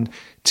today. And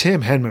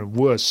Tim Henman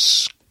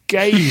was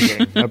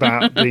scathing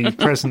about the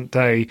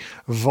present-day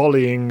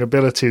volleying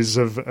abilities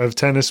of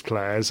tennis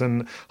players,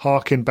 and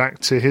harking back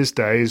to his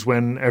days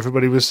when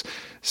everybody was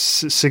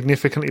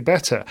significantly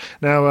better.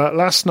 Now,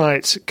 last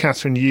night,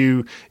 Catherine,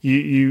 you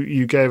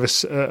gave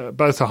us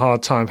both a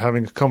hard time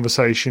having a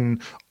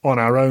conversation on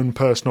our own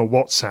personal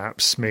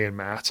WhatsApps, me and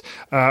Matt.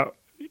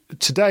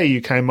 today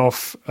you came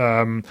off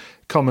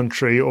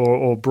commentary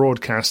or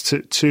broadcast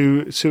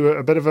to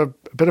a bit of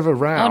a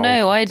row. Oh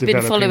no, I'd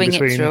been following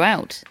it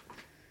throughout.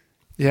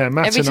 Yeah,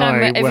 Matt every and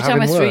time, I every were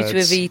time I having threw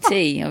words. to a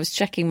VT, I was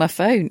checking my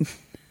phone.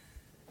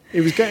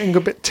 It was getting a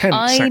bit tense.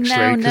 I actually,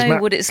 now 'cause know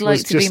Matt what it's like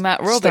was to be just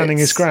Matt Roberts. standing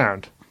his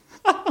ground.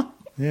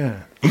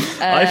 Yeah.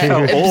 I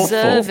felt awful.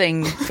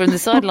 Observing from the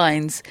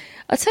sidelines.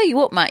 I tell you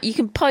what, Matt, you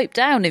can pipe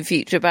down in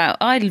future about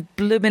I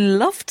blooming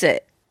loved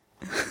it.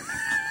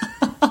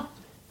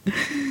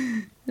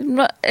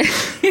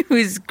 It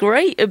was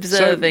great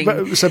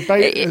observing. So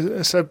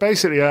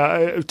basically,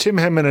 Tim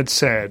Henman had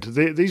said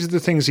these are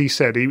the things he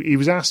said. He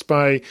was asked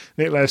by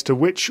Nick Lester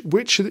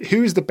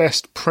who is the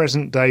best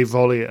present day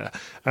volleyer,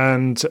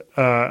 and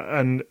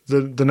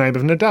the name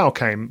of Nadal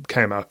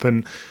came up,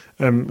 and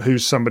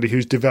who's somebody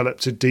who's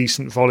developed a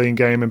decent volleying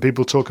game, and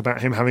people talk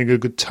about him having a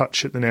good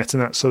touch at the net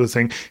and that sort of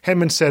thing.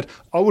 Henman said,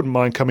 "I wouldn't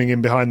mind coming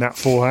in behind that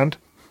forehand."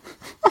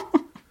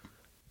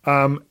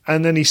 And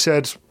then he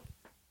said,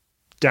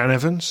 Dan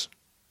Evans,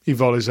 he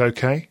volleys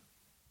okay.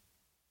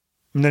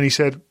 And then he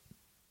said,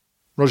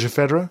 Roger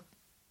Federer,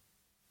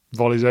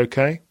 volleys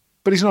okay.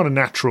 But he's not a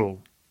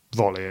natural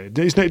volleyer.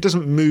 It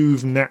doesn't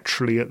move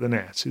naturally at the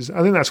net.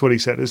 I think that's what he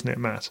said, isn't it,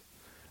 Matt?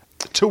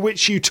 To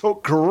which you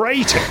took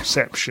great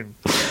exception.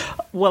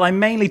 Well, I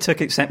mainly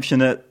took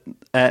exception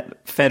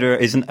at Federer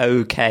is an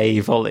okay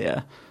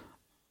volleyer.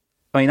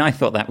 I mean, I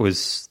thought that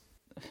was,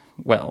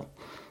 well,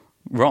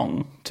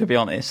 wrong, to be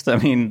honest. I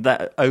mean,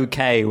 that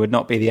okay would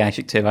not be the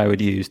adjective I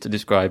would use to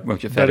describe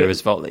Roger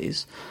Federer's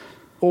volleys.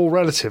 All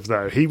relative,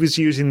 though. He was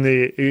using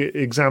the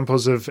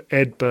examples of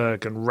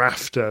Edberg and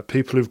Rafter,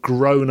 people who've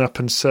grown up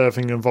and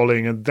serving and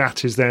volleying, and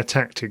that is their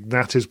tactic.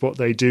 That is what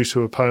they do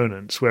to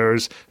opponents.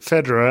 Whereas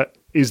Federer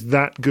is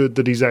that good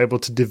that he's able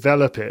to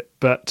develop it,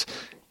 but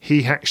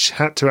he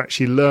had to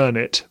actually learn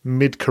it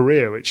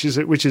mid-career, which is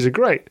a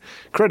great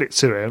credit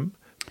to him.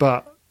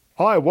 But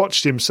I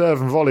watched him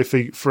serve and volley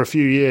for a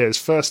few years,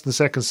 first and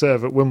second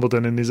serve at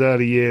Wimbledon in his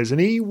early years, and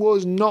he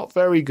was not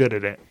very good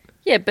at it.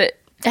 Yeah, but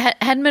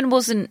Henman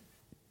wasn't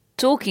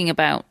talking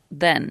about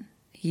then.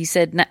 He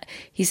said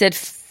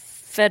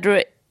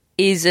Federer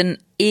is an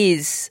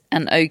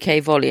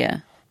okay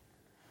volleyer,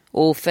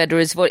 or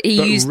Federer's volley.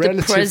 He used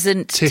the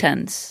present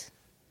tense.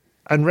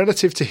 And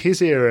relative to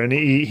his era, and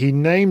he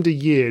named a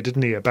year,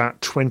 didn't he, about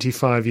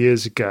 25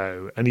 years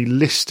ago, and he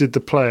listed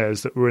the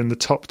players that were in the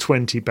top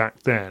 20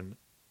 back then.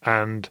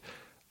 And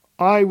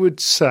I would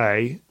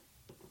say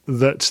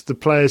that the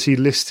players he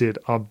listed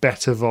are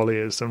better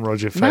volleyers than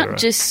Roger Federer. Matt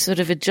just sort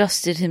of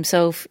adjusted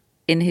himself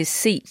in his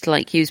seat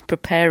like he was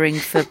preparing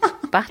for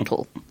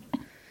battle.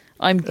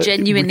 I'm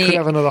genuinely, we could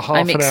have another half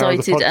I'm an hour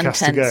of the excited and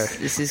podcast to go. tense.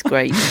 This is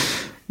great.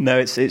 No,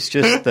 it's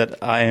just that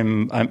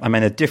I'm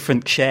in a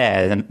different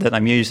chair than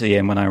I'm usually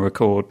in when I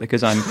record,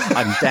 because I'm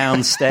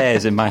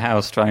downstairs in my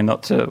house trying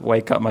not to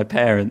wake up my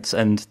parents,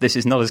 and this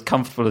is not as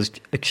comfortable as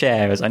a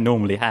chair as I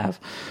normally have.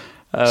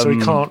 So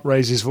he can't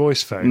raise his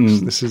voice,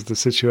 folks. This is the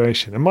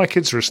situation. And my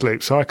kids are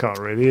asleep, so I can't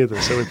really either.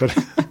 So we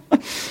better.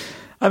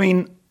 I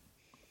mean,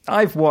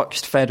 I've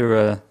watched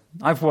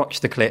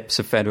the clips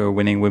of Federer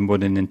winning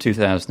Wimbledon in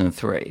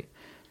 2003.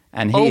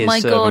 And he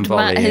is serving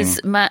volleying.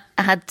 Matt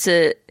had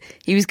to.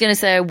 He was going to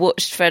say I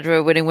watched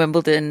Federer winning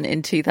Wimbledon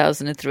in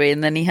 2003,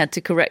 and then he had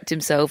to correct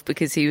himself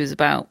because he was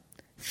about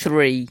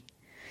 3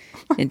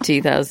 in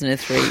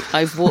 2003.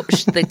 I've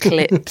watched the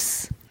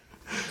clips.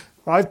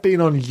 I've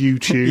been on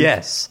YouTube.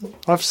 Yes,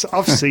 I've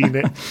seen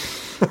it.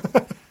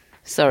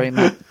 Sorry,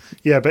 Matt.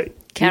 Yeah, but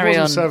carry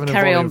on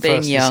being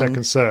first young. And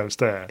second serves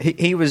there.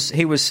 He was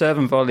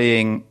serving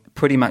volleying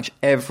pretty much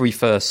every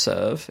first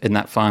serve in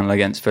that final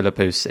against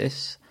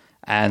Philippoussis,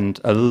 and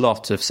a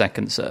lot of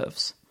second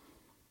serves.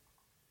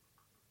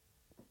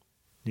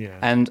 Yeah.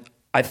 And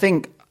I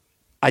think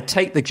I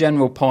take the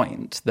general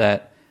point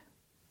that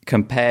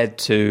compared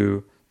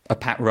to a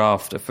Pat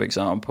Rafter, for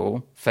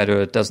example,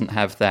 Federer doesn't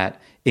have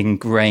that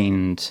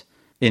ingrained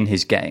in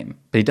his game.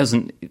 But he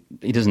doesn't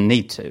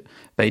need to.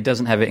 But he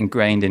doesn't have it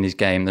ingrained in his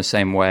game the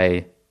same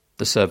way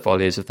the serve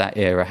volleyers of that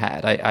era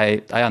had.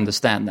 I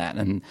understand that,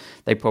 and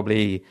they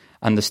probably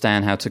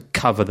understand how to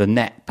cover the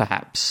net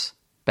perhaps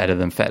better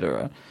than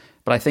Federer.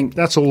 But I think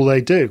that's all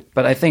they do.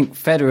 But I think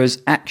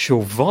Federer's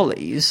actual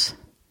volleys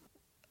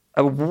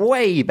are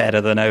way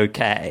better than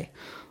okay.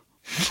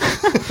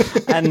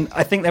 And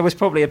I think there was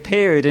probably a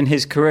period in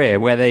his career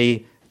where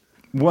they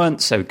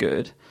weren't so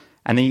good,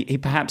 and he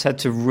perhaps had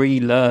to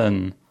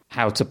relearn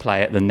how to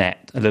play at the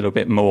net a little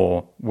bit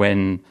more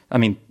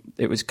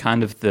it was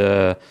kind of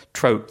the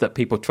trope that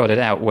people trotted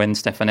out when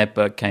Stefan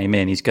Edberg came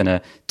in. He's going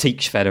to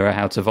teach Federer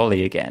how to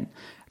volley again.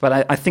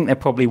 But I think there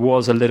probably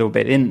was a little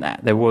bit in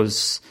that. There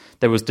was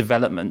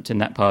development in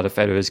that part of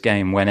Federer's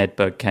game when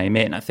Edberg came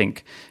in. I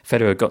think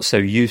Federer got so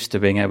used to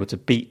being able to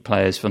beat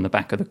players from the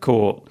back of the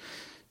court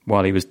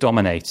while he was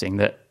dominating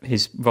that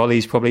his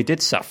volleys probably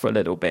did suffer a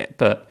little bit.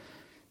 But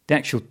the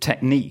actual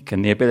technique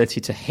and the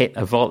ability to hit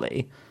a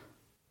volley,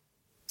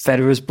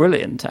 Federer's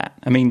brilliant at.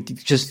 I mean,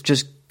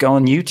 just go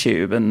on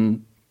YouTube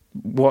and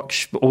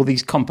watch all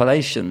these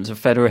compilations of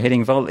Federer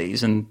hitting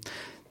volleys, and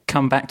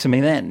come back to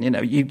me then.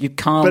 You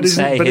can't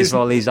say his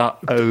volleys are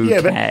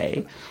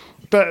okay.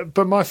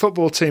 But my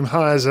football team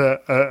hires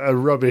a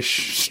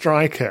rubbish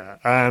striker,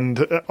 and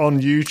on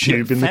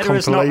YouTube in the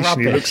compilation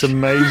he looks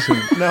amazing.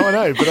 No, I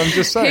know, but I'm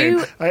just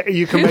saying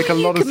you can make a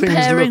lot of things look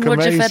amazing. Comparing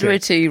Roger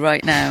Federer to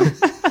right now,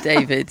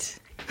 David?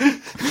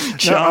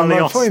 Charlie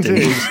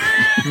Austin.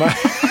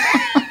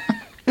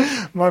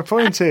 My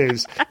point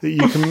is that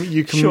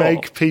you can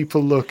make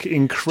people look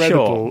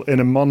incredible in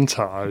a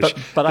montage.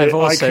 But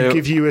I could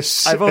give you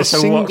I've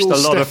also watched a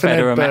lot of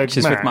Federer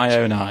matches with my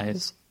own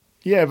eyes.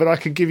 Yeah, but I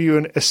could give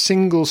you a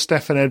single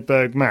Stefan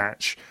Edberg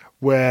match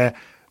where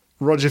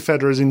Roger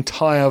Federer's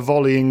entire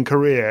volleying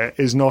career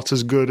is not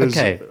as good as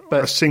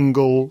a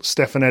single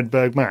Stefan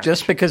Edberg match.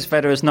 Just because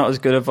Federer's not as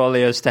good a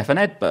volleyer as Stefan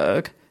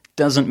Edberg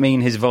doesn't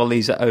mean his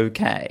volleys are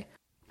okay.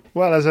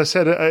 Well, as I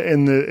said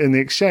in the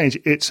exchange,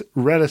 it's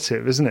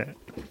relative, isn't it?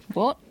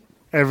 What?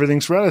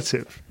 Everything's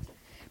relative.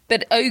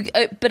 But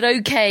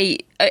okay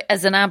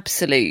as an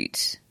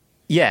absolute.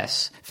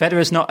 Yes,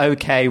 Federer's not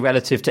okay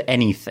relative to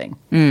anything.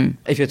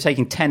 If you're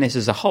taking tennis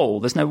as a whole,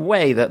 there's no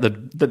way that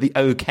the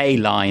okay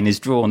line is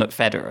drawn at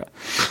Federer.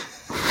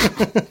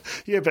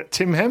 Yeah, but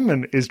Tim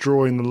Henman is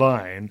drawing the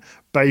line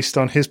based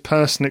on his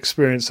personal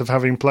experience of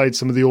having played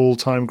some of the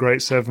all-time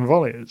great serve and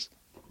volleyers.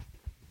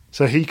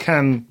 So he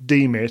can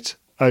deem it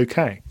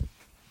okay.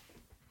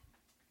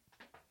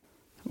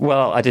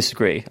 Well, I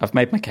disagree. I've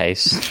made my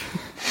case.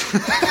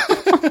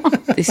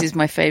 This is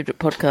my favourite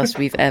podcast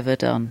we've ever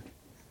done.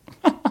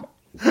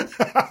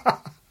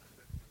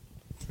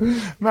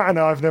 Matt and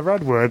I have never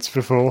had words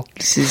before.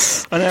 This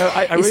is. I know.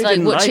 I really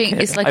didn't like it.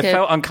 It's like I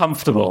felt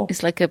uncomfortable.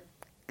 It's like a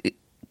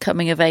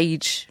coming of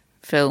age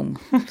film.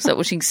 It's like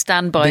watching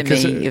Stand By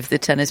Me of the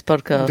tennis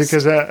podcast.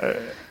 Because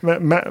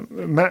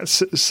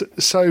Matt's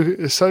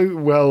so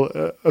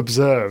well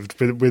observed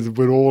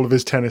with all of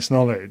his tennis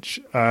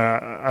knowledge,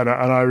 and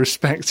I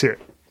respect it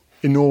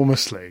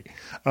enormously.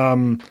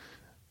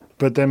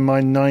 But then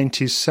my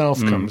 90s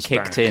self comes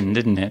kicked back in,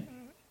 didn't it?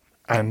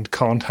 And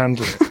can't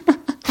handle it.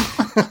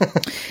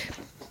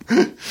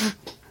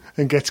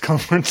 And gets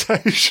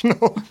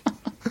confrontational.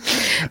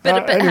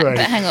 But anyway.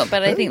 hang on.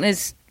 But I think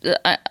there's.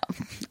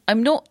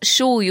 I'm not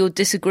sure you're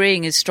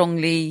disagreeing as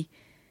strongly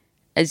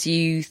as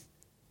you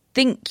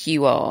think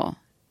you are,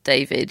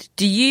 David.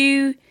 Do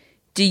you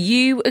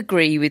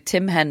agree with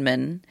Tim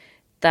Henman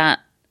that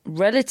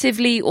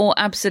relatively or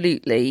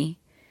absolutely,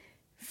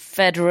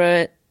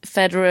 Federer's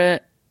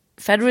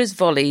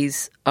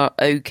volleys are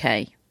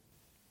okay?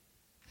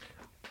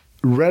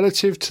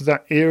 Relative to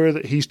that era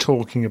that he's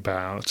talking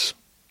about,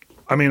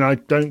 I mean, I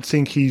don't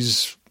think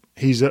he's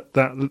at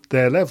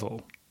their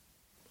level.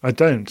 I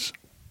don't.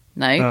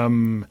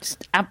 No, it's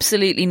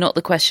absolutely not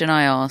the question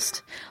I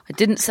asked. I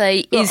didn't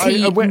say, is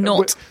he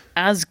not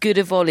as good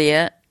a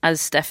volleyer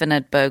as Stefan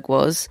Edberg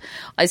was?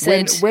 I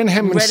said, when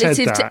Henman relative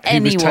said that, to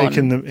anyone.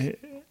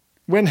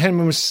 When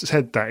Henman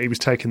said that, he was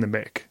taking the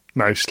mick,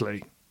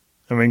 mostly.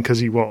 I mean, because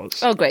he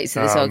was. Oh, great,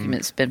 so this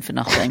argument's been for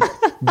nothing.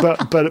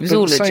 But at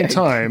the same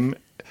time,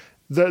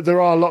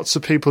 there are lots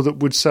of people that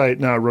would say,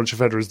 no, Roger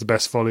Federer is the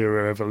best volleyer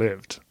who ever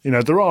lived.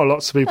 There are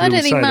lots of people who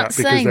would say that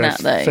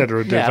because they're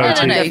Federer devotees. I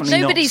don't know.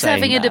 Nobody's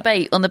having a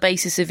debate on the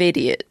basis of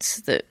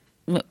idiots.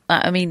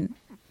 I mean,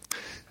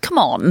 come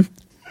on.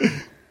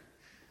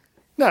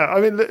 No, I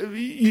mean,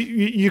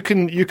 you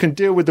can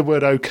deal with the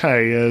word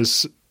okay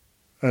as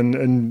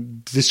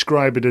and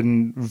describe it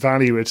and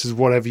value it as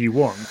whatever you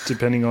want,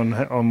 depending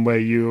on where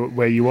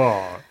you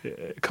are,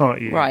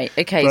 can't you? Right.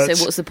 Okay.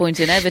 So what's the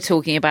point in ever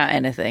talking about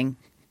anything?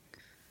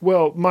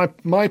 Well, my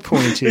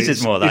point is... This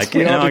is more like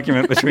an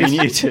argument between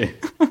you two.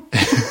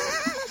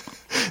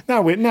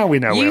 Now we know where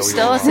we are. You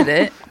started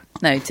it.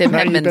 No, Tim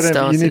Henman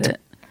started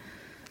it.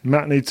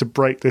 Matt needs to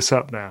break this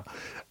up now.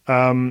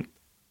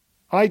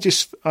 I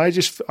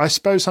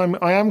suppose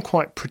I am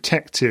quite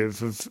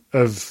protective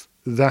of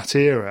that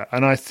era,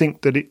 and I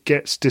think that it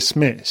gets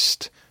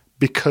dismissed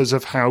because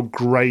of how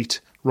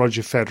great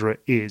Roger Federer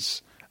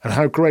is and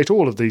how great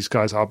all of these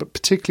guys are, but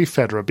particularly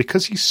Federer,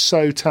 because he's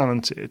so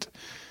talented.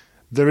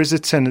 There is a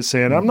tendency,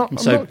 and I'm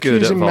not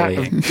accusing Matt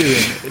of doing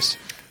this,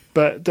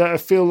 but I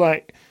feel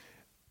like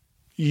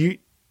you're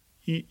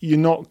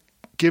not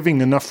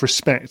giving enough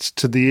respect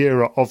to the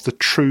era of the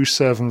true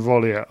serve and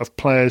volleyer, of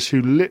players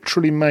who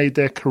literally made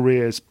their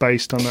careers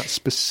based on that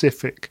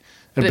specific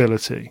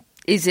ability.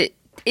 Is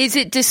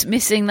it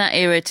dismissing that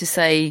era to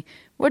say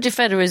Roger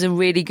Federer is a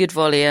really good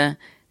volleyer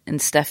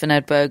and Stefan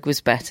Edberg was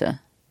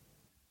better?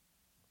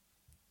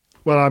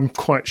 Well, I'm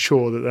quite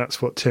sure that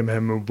that's what Tim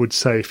Henman would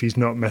say if he's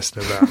not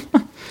messing about.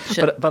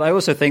 Sure. But I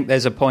also think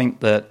there's a point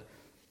that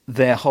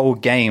their whole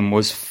game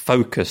was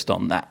focused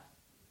on that,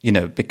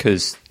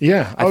 because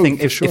I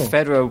think if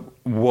Federer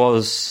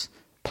was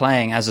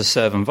playing as a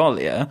serve and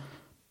volleyer,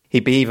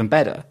 he'd be even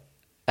better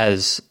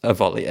as a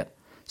volleyer.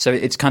 So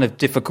it's kind of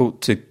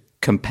difficult to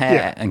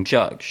compare and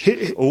judge.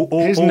 All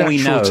we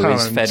know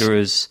is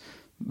Federer's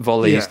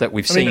volleys that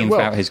we've seen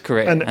throughout his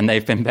career, and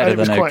they've been better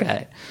than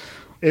okay.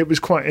 It was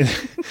quite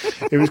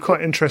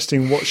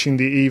interesting watching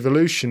the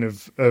evolution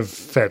of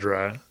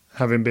Federer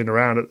having been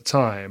around at the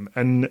time,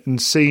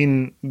 and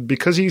seen,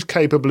 because he's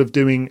capable of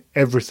doing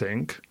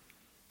everything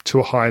to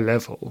a high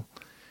level,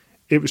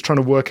 it was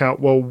trying to work out,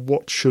 well,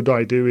 what should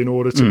I do in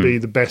order to be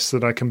the best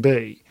that I can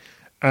be?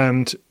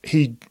 And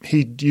he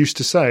used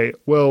to say,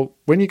 well,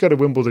 when you go to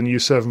Wimbledon, you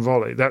serve and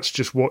volley. That's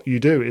just what you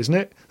do, isn't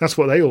it? That's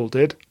what they all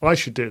did. I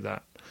should do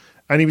that.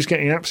 And he was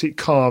getting absolutely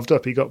carved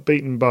up. He got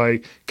beaten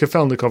by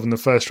Kafelnikov in the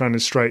first round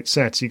in straight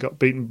sets. He got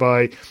beaten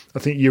by, I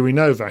think, Yuri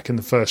Novak in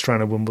the first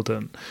round of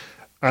Wimbledon.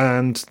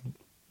 And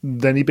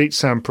then he beat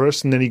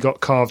Sampras, and then he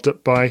got carved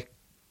up by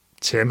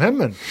Tim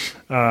Henman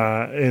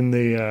in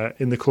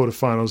the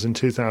quarterfinals in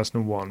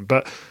 2001.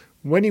 But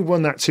when he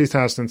won that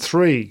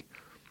 2003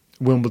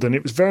 Wimbledon,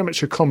 it was very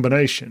much a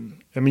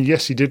combination. I mean,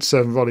 yes, he did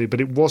serve and volley,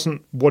 but it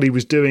wasn't what he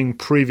was doing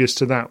previous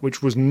to that,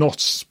 which was not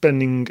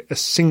spending a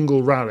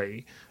single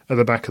rally at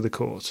the back of the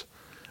court.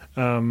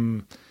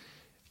 And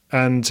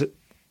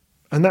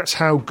that's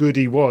how good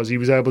he was. He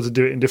was able to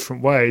do it in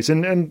different ways.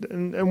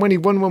 And when he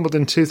won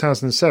Wimbledon in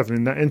 2007,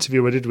 in that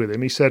interview I did with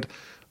him, he said,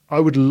 I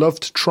would love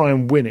to try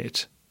and win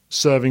it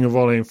serving and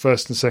volleying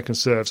first and second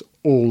serves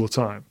all the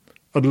time.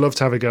 I'd love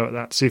to have a go at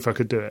that, see if I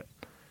could do it.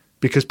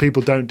 Because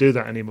people don't do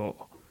that anymore.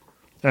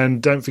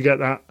 And don't forget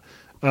that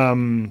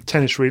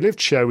Tennis Relived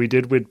show we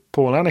did with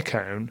Paul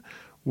Annacone,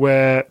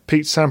 where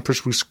Pete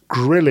Sampras was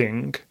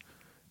grilling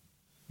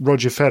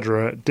Roger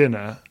Federer at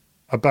dinner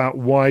about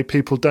why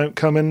people don't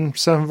come and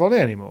serve and volley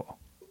anymore.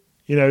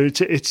 You know,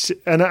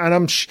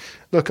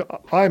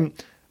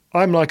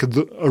 I'm like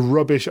a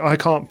rubbish. I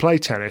can't play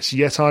tennis,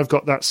 yet I've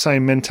got that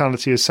same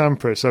mentality as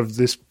Sampras of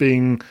this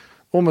being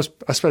almost,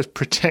 I suppose,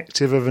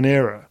 protective of an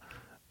era.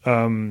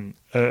 And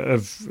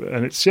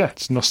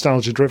it's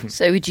nostalgia driven.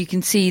 So would you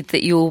concede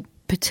that you're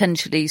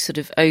potentially sort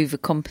of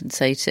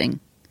overcompensating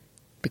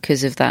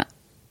because of that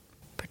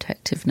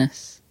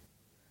protectiveness?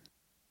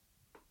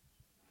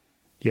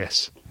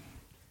 Yes.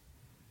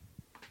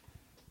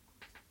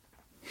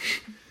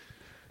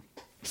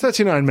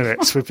 39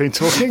 minutes we've been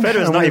talking.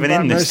 Federer's not even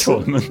in this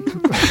tournament.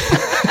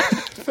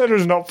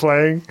 Federer's not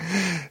playing.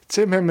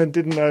 Tim Henman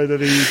didn't know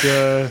that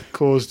he'd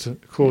caused a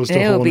hornet's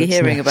He'll be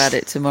hearing nest. about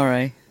it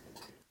tomorrow.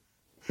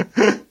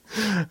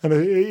 And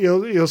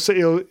you'll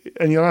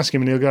ask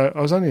him, and he'll go,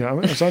 "I was only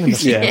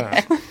messing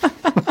Yeah.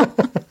 that."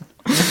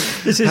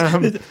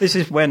 This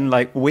is when,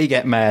 like, we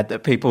get mad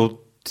that people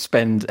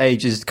spend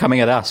ages coming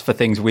at us for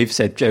things we've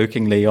said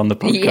jokingly on the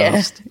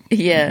podcast.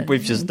 Yeah.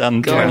 We've just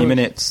done 20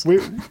 minutes.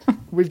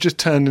 We've just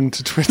turned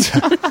into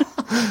Twitter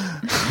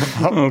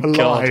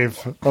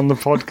live on the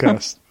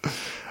podcast.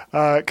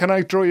 Can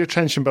I draw your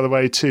attention, by the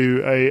way,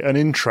 to an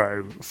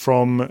intro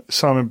from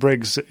Simon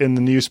Briggs in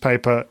the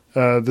newspaper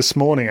this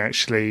morning,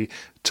 actually,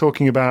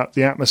 talking about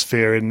the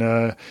atmosphere in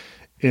the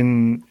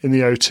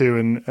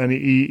O2, and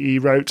he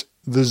wrote,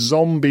 "The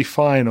zombie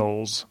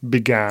finals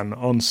began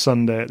on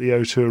Sunday at the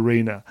O2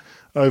 Arena.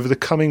 Over the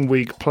coming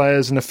week,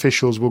 players and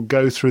officials will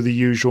go through the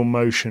usual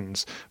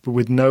motions, but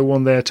with no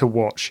one there to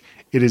watch,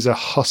 it is a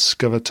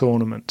husk of a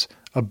tournament,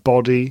 a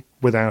body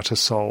without a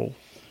soul."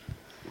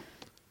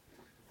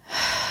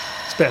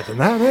 It's better than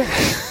that, isn't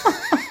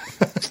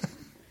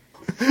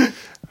it?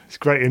 It's a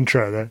great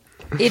intro, though.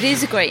 It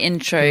is a great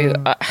intro.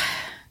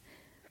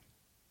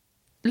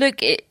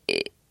 Look, it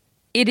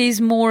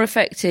is more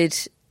affected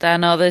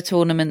than other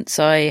tournaments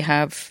I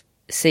have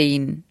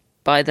seen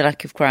by the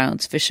lack of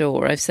crowds, for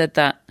sure. I said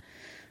that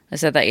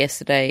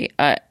yesterday.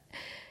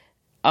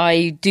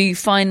 I do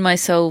find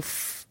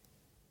myself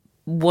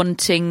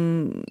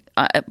wanting.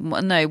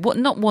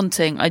 Not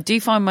wanting. I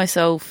do find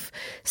myself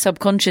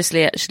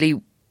subconsciously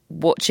actually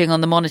watching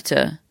on the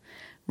monitor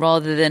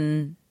rather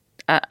than,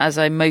 as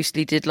I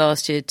mostly did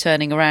last year,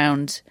 turning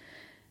around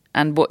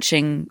and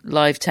watching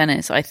live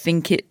tennis. I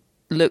think it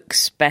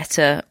looks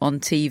better on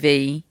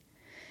TV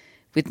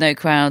with no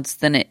crowds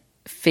than it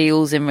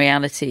feels in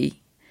reality.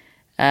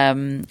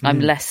 I'm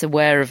less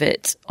aware of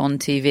it on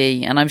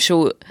TV, and I'm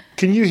sure.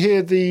 Can you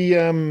hear the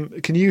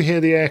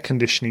air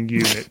conditioning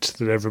unit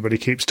that everybody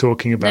keeps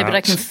talking about? No, but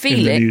I can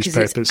feel it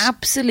because it's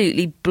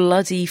absolutely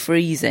bloody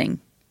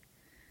freezing.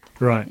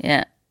 Right.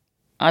 Yeah,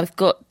 I've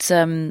got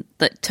the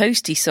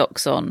toasty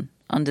socks on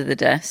under the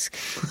desk.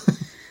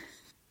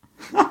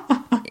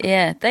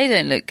 Yeah, they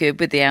don't look good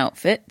with the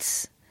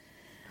outfits.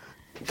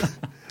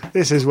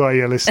 This is why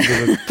you listen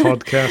to the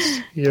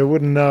podcast. You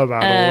wouldn't know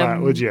about all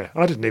that, would you?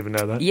 I didn't even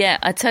know that. Yeah,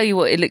 I tell you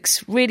what, it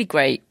looks really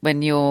great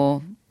when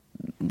you're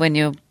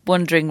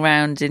wandering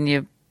around in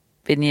your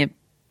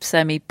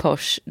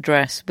semi-posh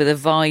dress with a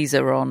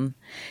visor on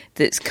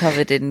that's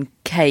covered in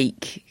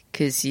cake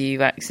because you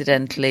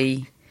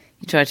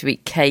tried to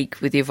eat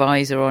cake with your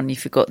visor on. You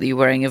forgot that you're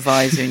wearing a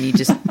visor and you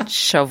just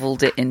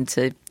shoveled it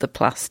into the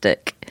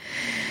plastic.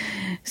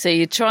 So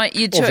you're trying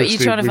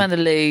to find the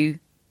loo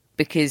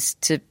because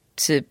to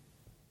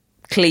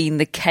clean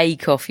the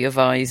cake off your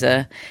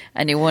visor,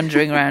 and you're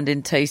wandering around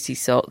in toasty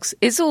socks.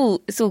 It's all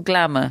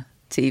glamour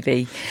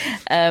TV.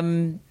 At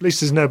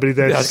least there's nobody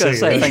there to see.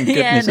 Thank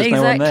goodness there's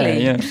no one there.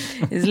 Yeah.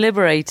 It's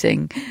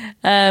liberating.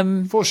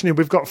 Fortunately,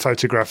 we've got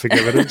photographic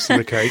evidence of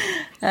the cake.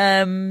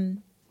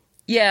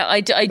 Yeah,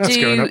 I do. That's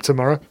going up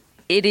tomorrow.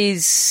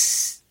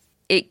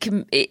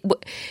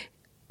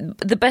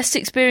 the best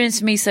experience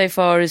for me so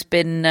far has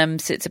been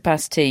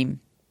Tsitsipas team.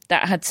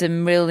 That had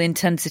some real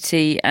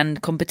intensity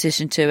and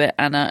competition to it,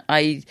 and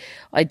I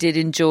did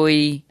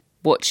enjoy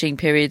watching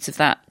periods of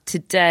that.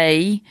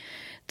 Today,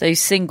 those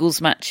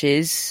singles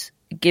matches,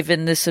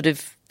 given the sort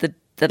of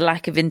the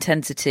lack of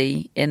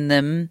intensity in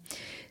them,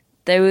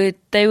 they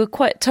were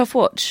quite a tough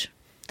watch.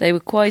 They were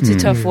quite a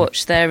tough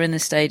watch there in the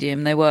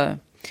stadium. They were.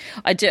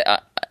 I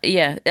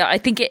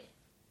think it,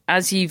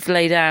 as you've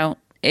laid out,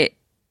 it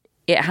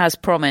has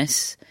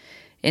promise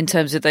in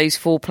terms of those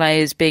four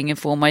players being in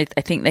form. I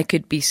think there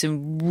could be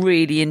some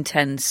really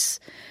intense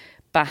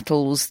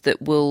battles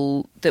that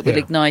will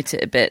ignite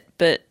it a bit.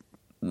 But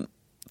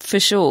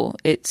for sure,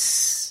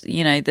 it's,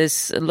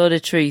 there's a lot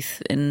of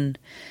truth in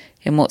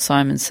what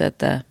Simon said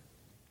there.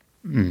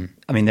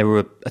 I mean, they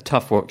were a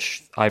tough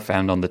watch, I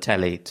found, on the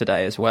telly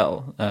today as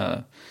well.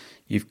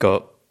 You've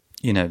got,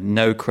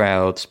 no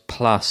crowds,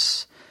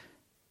 plus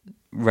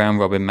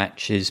round-robin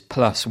matches,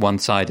 plus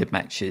one-sided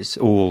matches,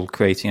 all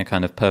creating a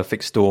kind of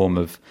perfect storm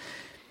of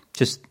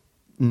just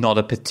not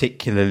a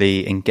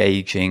particularly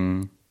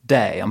engaging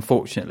day,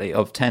 unfortunately,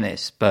 of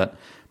tennis. But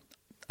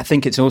I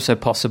think it's also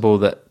possible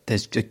that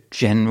there's a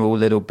general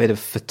little bit of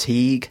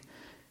fatigue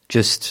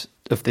just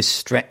of this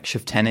stretch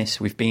of tennis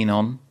we've been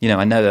on.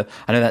 I know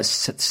that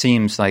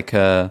seems like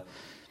a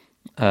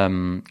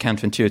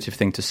counterintuitive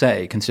thing to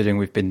say, considering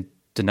we've been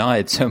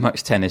denied so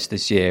much tennis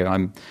this year.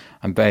 I'm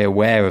very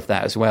aware of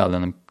that as well,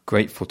 and I'm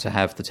grateful to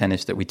have the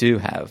tennis that we do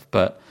have.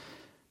 But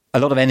a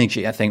lot of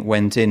energy, I think,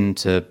 went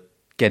into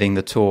getting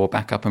the tour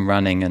back up and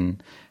running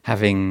and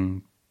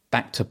having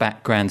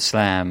back-to-back Grand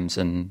Slams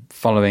and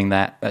following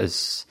that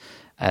as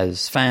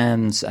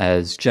fans,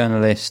 as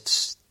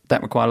journalists.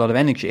 That require a lot of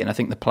energy, and I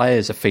think the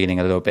players are feeling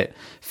a little bit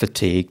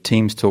fatigued.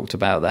 Teams talked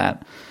about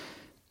that.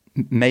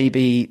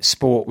 Maybe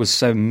sport was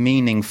so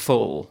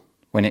meaningful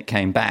when it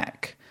came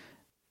back.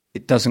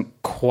 It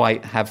doesn't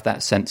quite have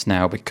that sense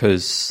now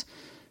because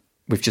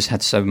we've just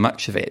had so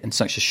much of it in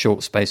such a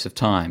short space of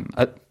time.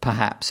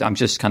 Perhaps I'm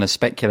just kind of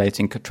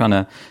speculating, trying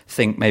to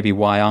think maybe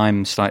why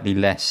I'm slightly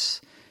less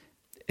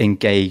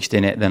engaged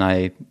in it than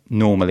I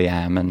normally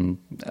am, and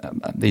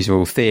these are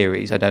all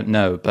theories, I don't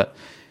know, but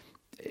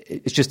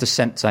it's just a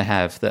sense I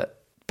have that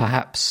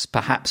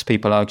perhaps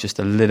people are just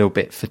a little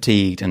bit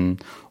fatigued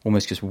and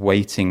almost just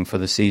waiting for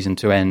the season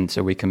to end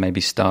so we can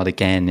maybe start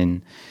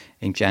again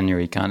in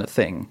January, kind of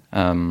thing.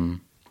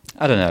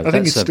 I don't know. I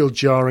think it's still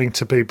jarring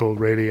to people,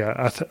 really.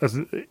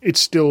 It's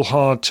still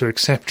hard to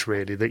accept,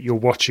 really, that you're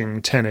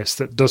watching tennis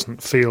that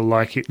doesn't feel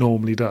like it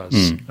normally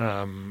does,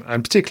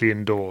 and particularly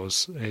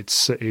indoors.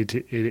 It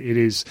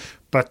is,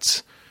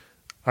 but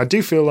I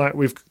do feel like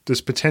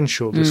there's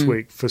potential this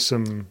week for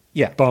some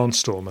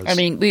barnstormers. I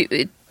mean,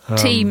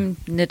 Team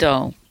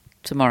Nadal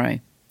tomorrow.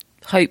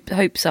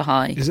 Hopes are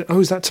high.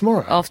 Is that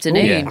tomorrow?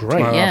 Afternoon. Oh, great.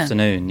 Tomorrow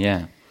afternoon,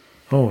 yeah.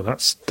 Oh,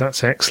 that's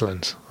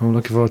excellent. I'm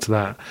looking forward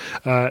to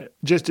that.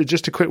 Just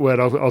a quick word.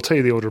 I'll tell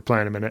you the order of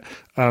play in a minute.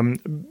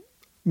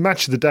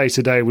 Match of the day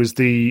today was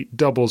the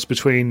doubles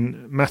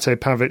between Mate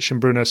Pavic and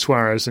Bruno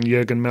Suarez and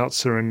Jürgen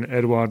Melzer and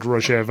Edouard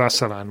Roger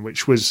Vasselin,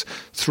 which was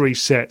 3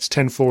 sets,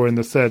 10-4 in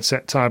the third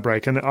set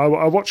tiebreak. And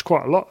I watched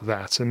quite a lot of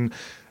that and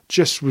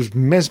just was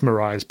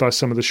mesmerised by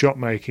some of the shot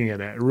making in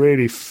it.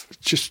 Really,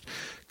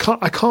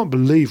 I can't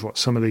believe what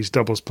some of these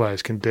doubles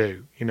players can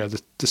do.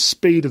 The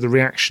speed of the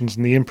reactions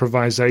and the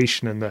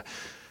improvisation and the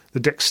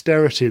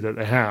dexterity that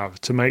they have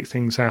to make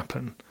things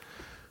happen.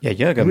 Yeah,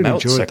 Jürgen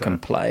Melzer can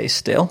play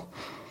still.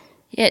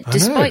 Yeah,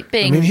 despite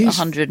being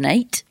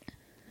 108.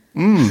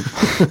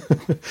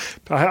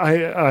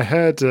 I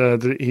heard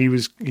that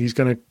he's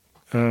going to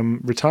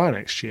retire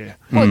next year.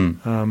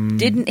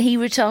 Didn't he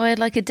retire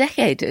like a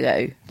decade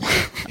ago?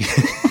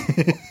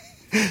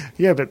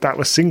 Yeah, but that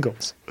was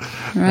singles.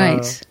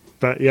 Right.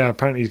 But yeah,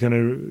 apparently he's going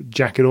to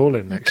jack it all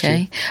in next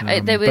year.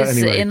 There was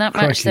in that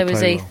match there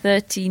was a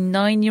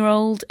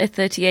 39-year-old, a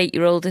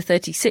 38-year-old, a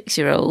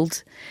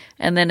 36-year-old,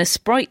 and then a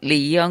sprightly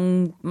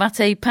young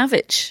Mate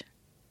Pavic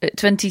at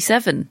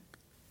 27.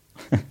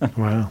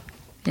 Wow.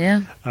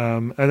 Yeah.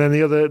 And then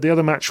the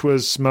other match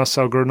was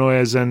Marcel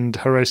Granollers and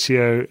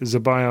Horacio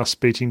Zeballos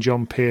beating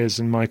John Peers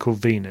and Michael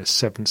Venus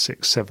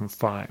 7-6,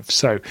 7-5.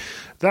 So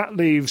that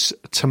leaves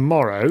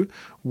tomorrow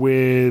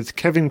with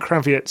Kevin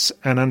Krawietz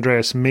and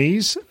Andreas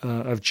Mies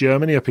of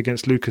Germany up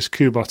against Lucas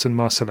Kubot and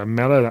Marcelo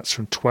Mello. That's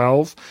from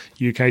 12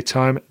 UK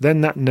time.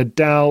 Then that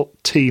Nadal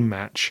team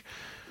match.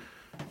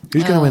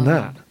 Who's going to win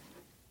that?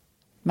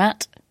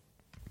 Matt?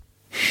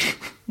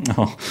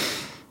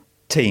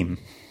 Team.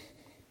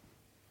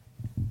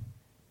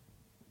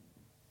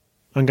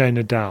 I'm going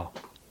Nadal.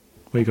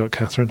 What you got,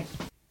 Catherine?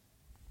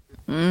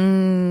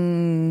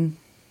 Nadal?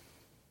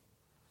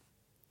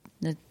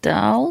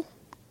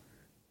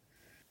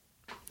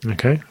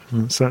 Okay,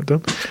 that's that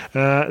done.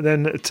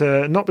 Then at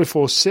not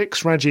before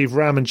 6, Rajiv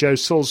Ram and Joe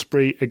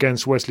Salisbury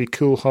against Wesley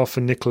Koolhof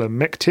and Nikola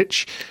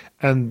Mektic.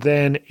 And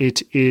then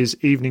it is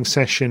evening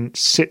session,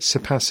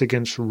 Tsitsipas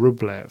against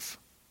Rublev.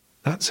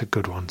 That's a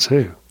good one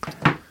too.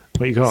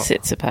 What you got?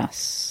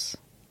 Tsitsipas.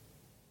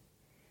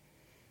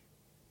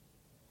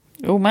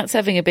 Oh, Matt's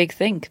having a big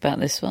think about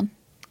this one.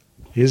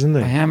 Isn't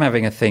I he? am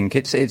having a think.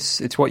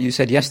 It's what you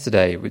said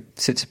yesterday with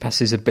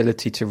Tsitsipas's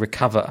ability to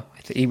recover.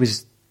 He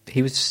was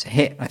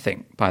hit, I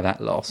think, by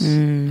that loss.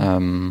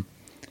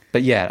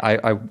 But yeah,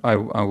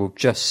 I will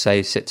just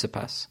say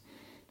Tsitsipas.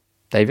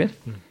 David?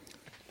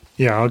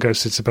 Yeah, I'll go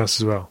Tsitsipas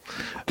as well.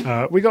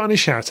 We got any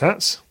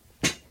shout-outs?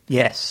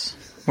 Yes,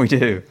 we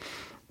do.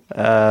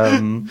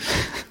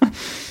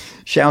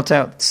 Shout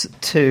out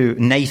to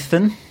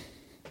Nathan.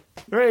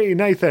 Hey,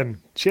 Nathan.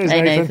 Cheers,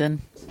 Hey,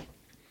 Nathan.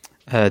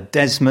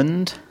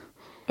 Desmond.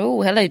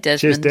 Oh, hello,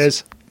 Desmond. Cheers,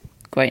 Des.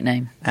 Great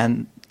name.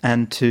 And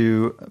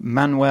to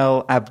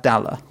Manuel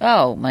Abdallah.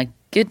 Oh, my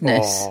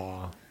goodness.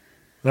 Oh,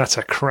 that's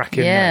a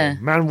cracking Yeah.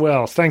 name.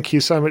 Manuel, thank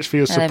you so much for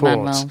your Hello,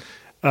 support.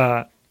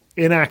 Manuel.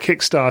 In our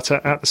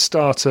Kickstarter at the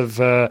start of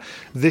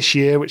this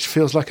year, which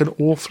feels like an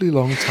awfully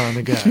long time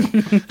ago.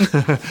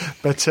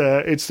 But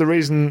it's the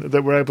reason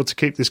that we're able to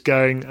keep this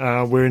going.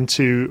 We're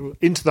into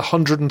the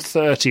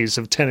 130s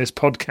of tennis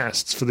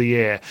podcasts for the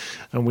year,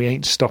 and we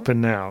ain't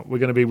stopping now. We're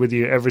going to be with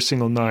you every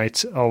single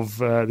night of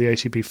the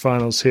ATP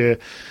finals here.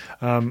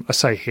 I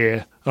say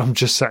here, I'm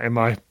just sat in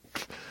my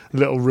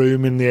little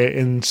room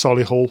in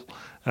Solihull.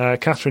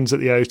 Catherine's at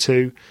the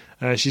O2.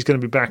 She's going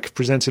to be back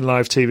presenting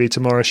live TV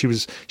tomorrow. She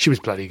was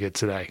bloody good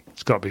today.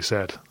 It's got to be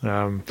said.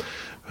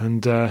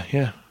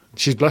 Yeah,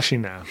 she's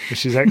blushing now,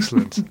 which is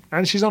excellent.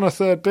 And she's on her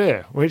third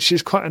beer, which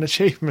is quite an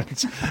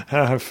achievement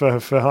for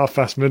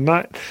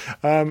midnight.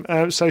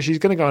 So she's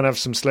going to go and have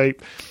some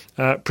sleep.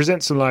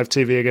 Present some live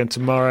TV again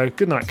tomorrow.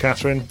 Good night,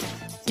 Catherine.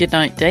 Good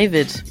night,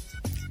 David.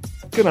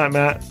 Good night,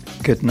 Matt.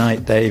 Good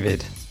night,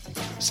 David.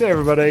 See you,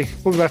 everybody.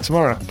 We'll be back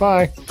tomorrow.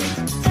 Bye.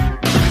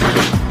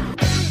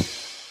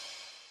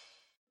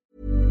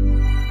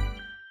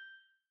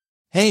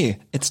 Hey,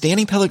 it's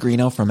Danny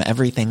Pellegrino from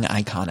Everything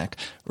Iconic.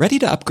 Ready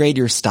to upgrade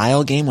your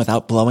style game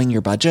without blowing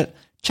your budget?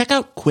 Check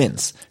out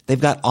Quince. They've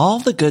got all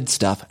the good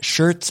stuff,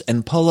 shirts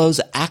and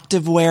polos,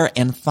 activewear,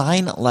 and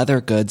fine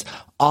leather goods,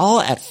 all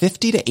at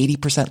 50 to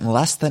 80%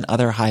 less than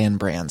other high-end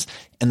brands.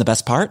 And the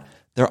best part?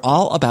 They're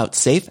all about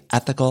safe,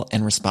 ethical,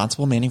 and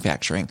responsible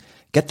manufacturing.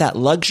 Get that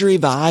luxury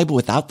vibe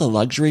without the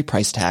luxury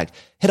price tag.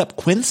 Hit up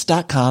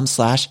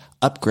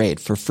quince.com/upgrade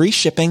for free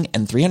shipping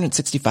and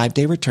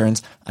 365-day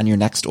returns on your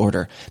next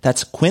order.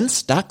 That's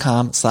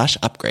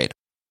quince.com/upgrade.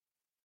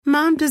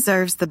 Mom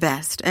deserves the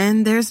best,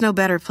 and there's no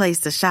better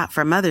place to shop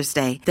for Mother's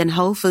Day than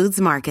Whole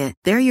Foods Market.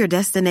 They're your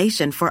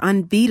destination for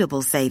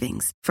unbeatable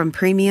savings, from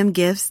premium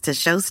gifts to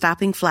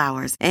show-stopping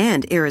flowers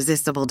and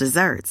irresistible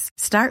desserts.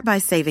 Start by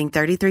saving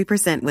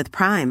 33% with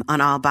Prime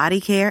on all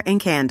body care and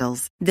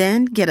candles.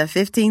 Then get a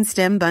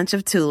 15-stem bunch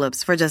of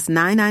tulips for just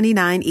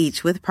 $9.99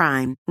 each with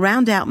Prime.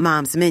 Round out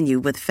Mom's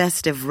menu with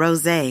festive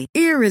rosé,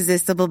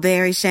 irresistible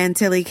berry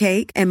chantilly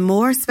cake, and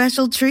more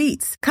special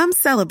treats. Come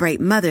celebrate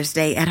Mother's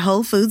Day at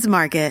Whole Foods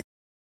Market.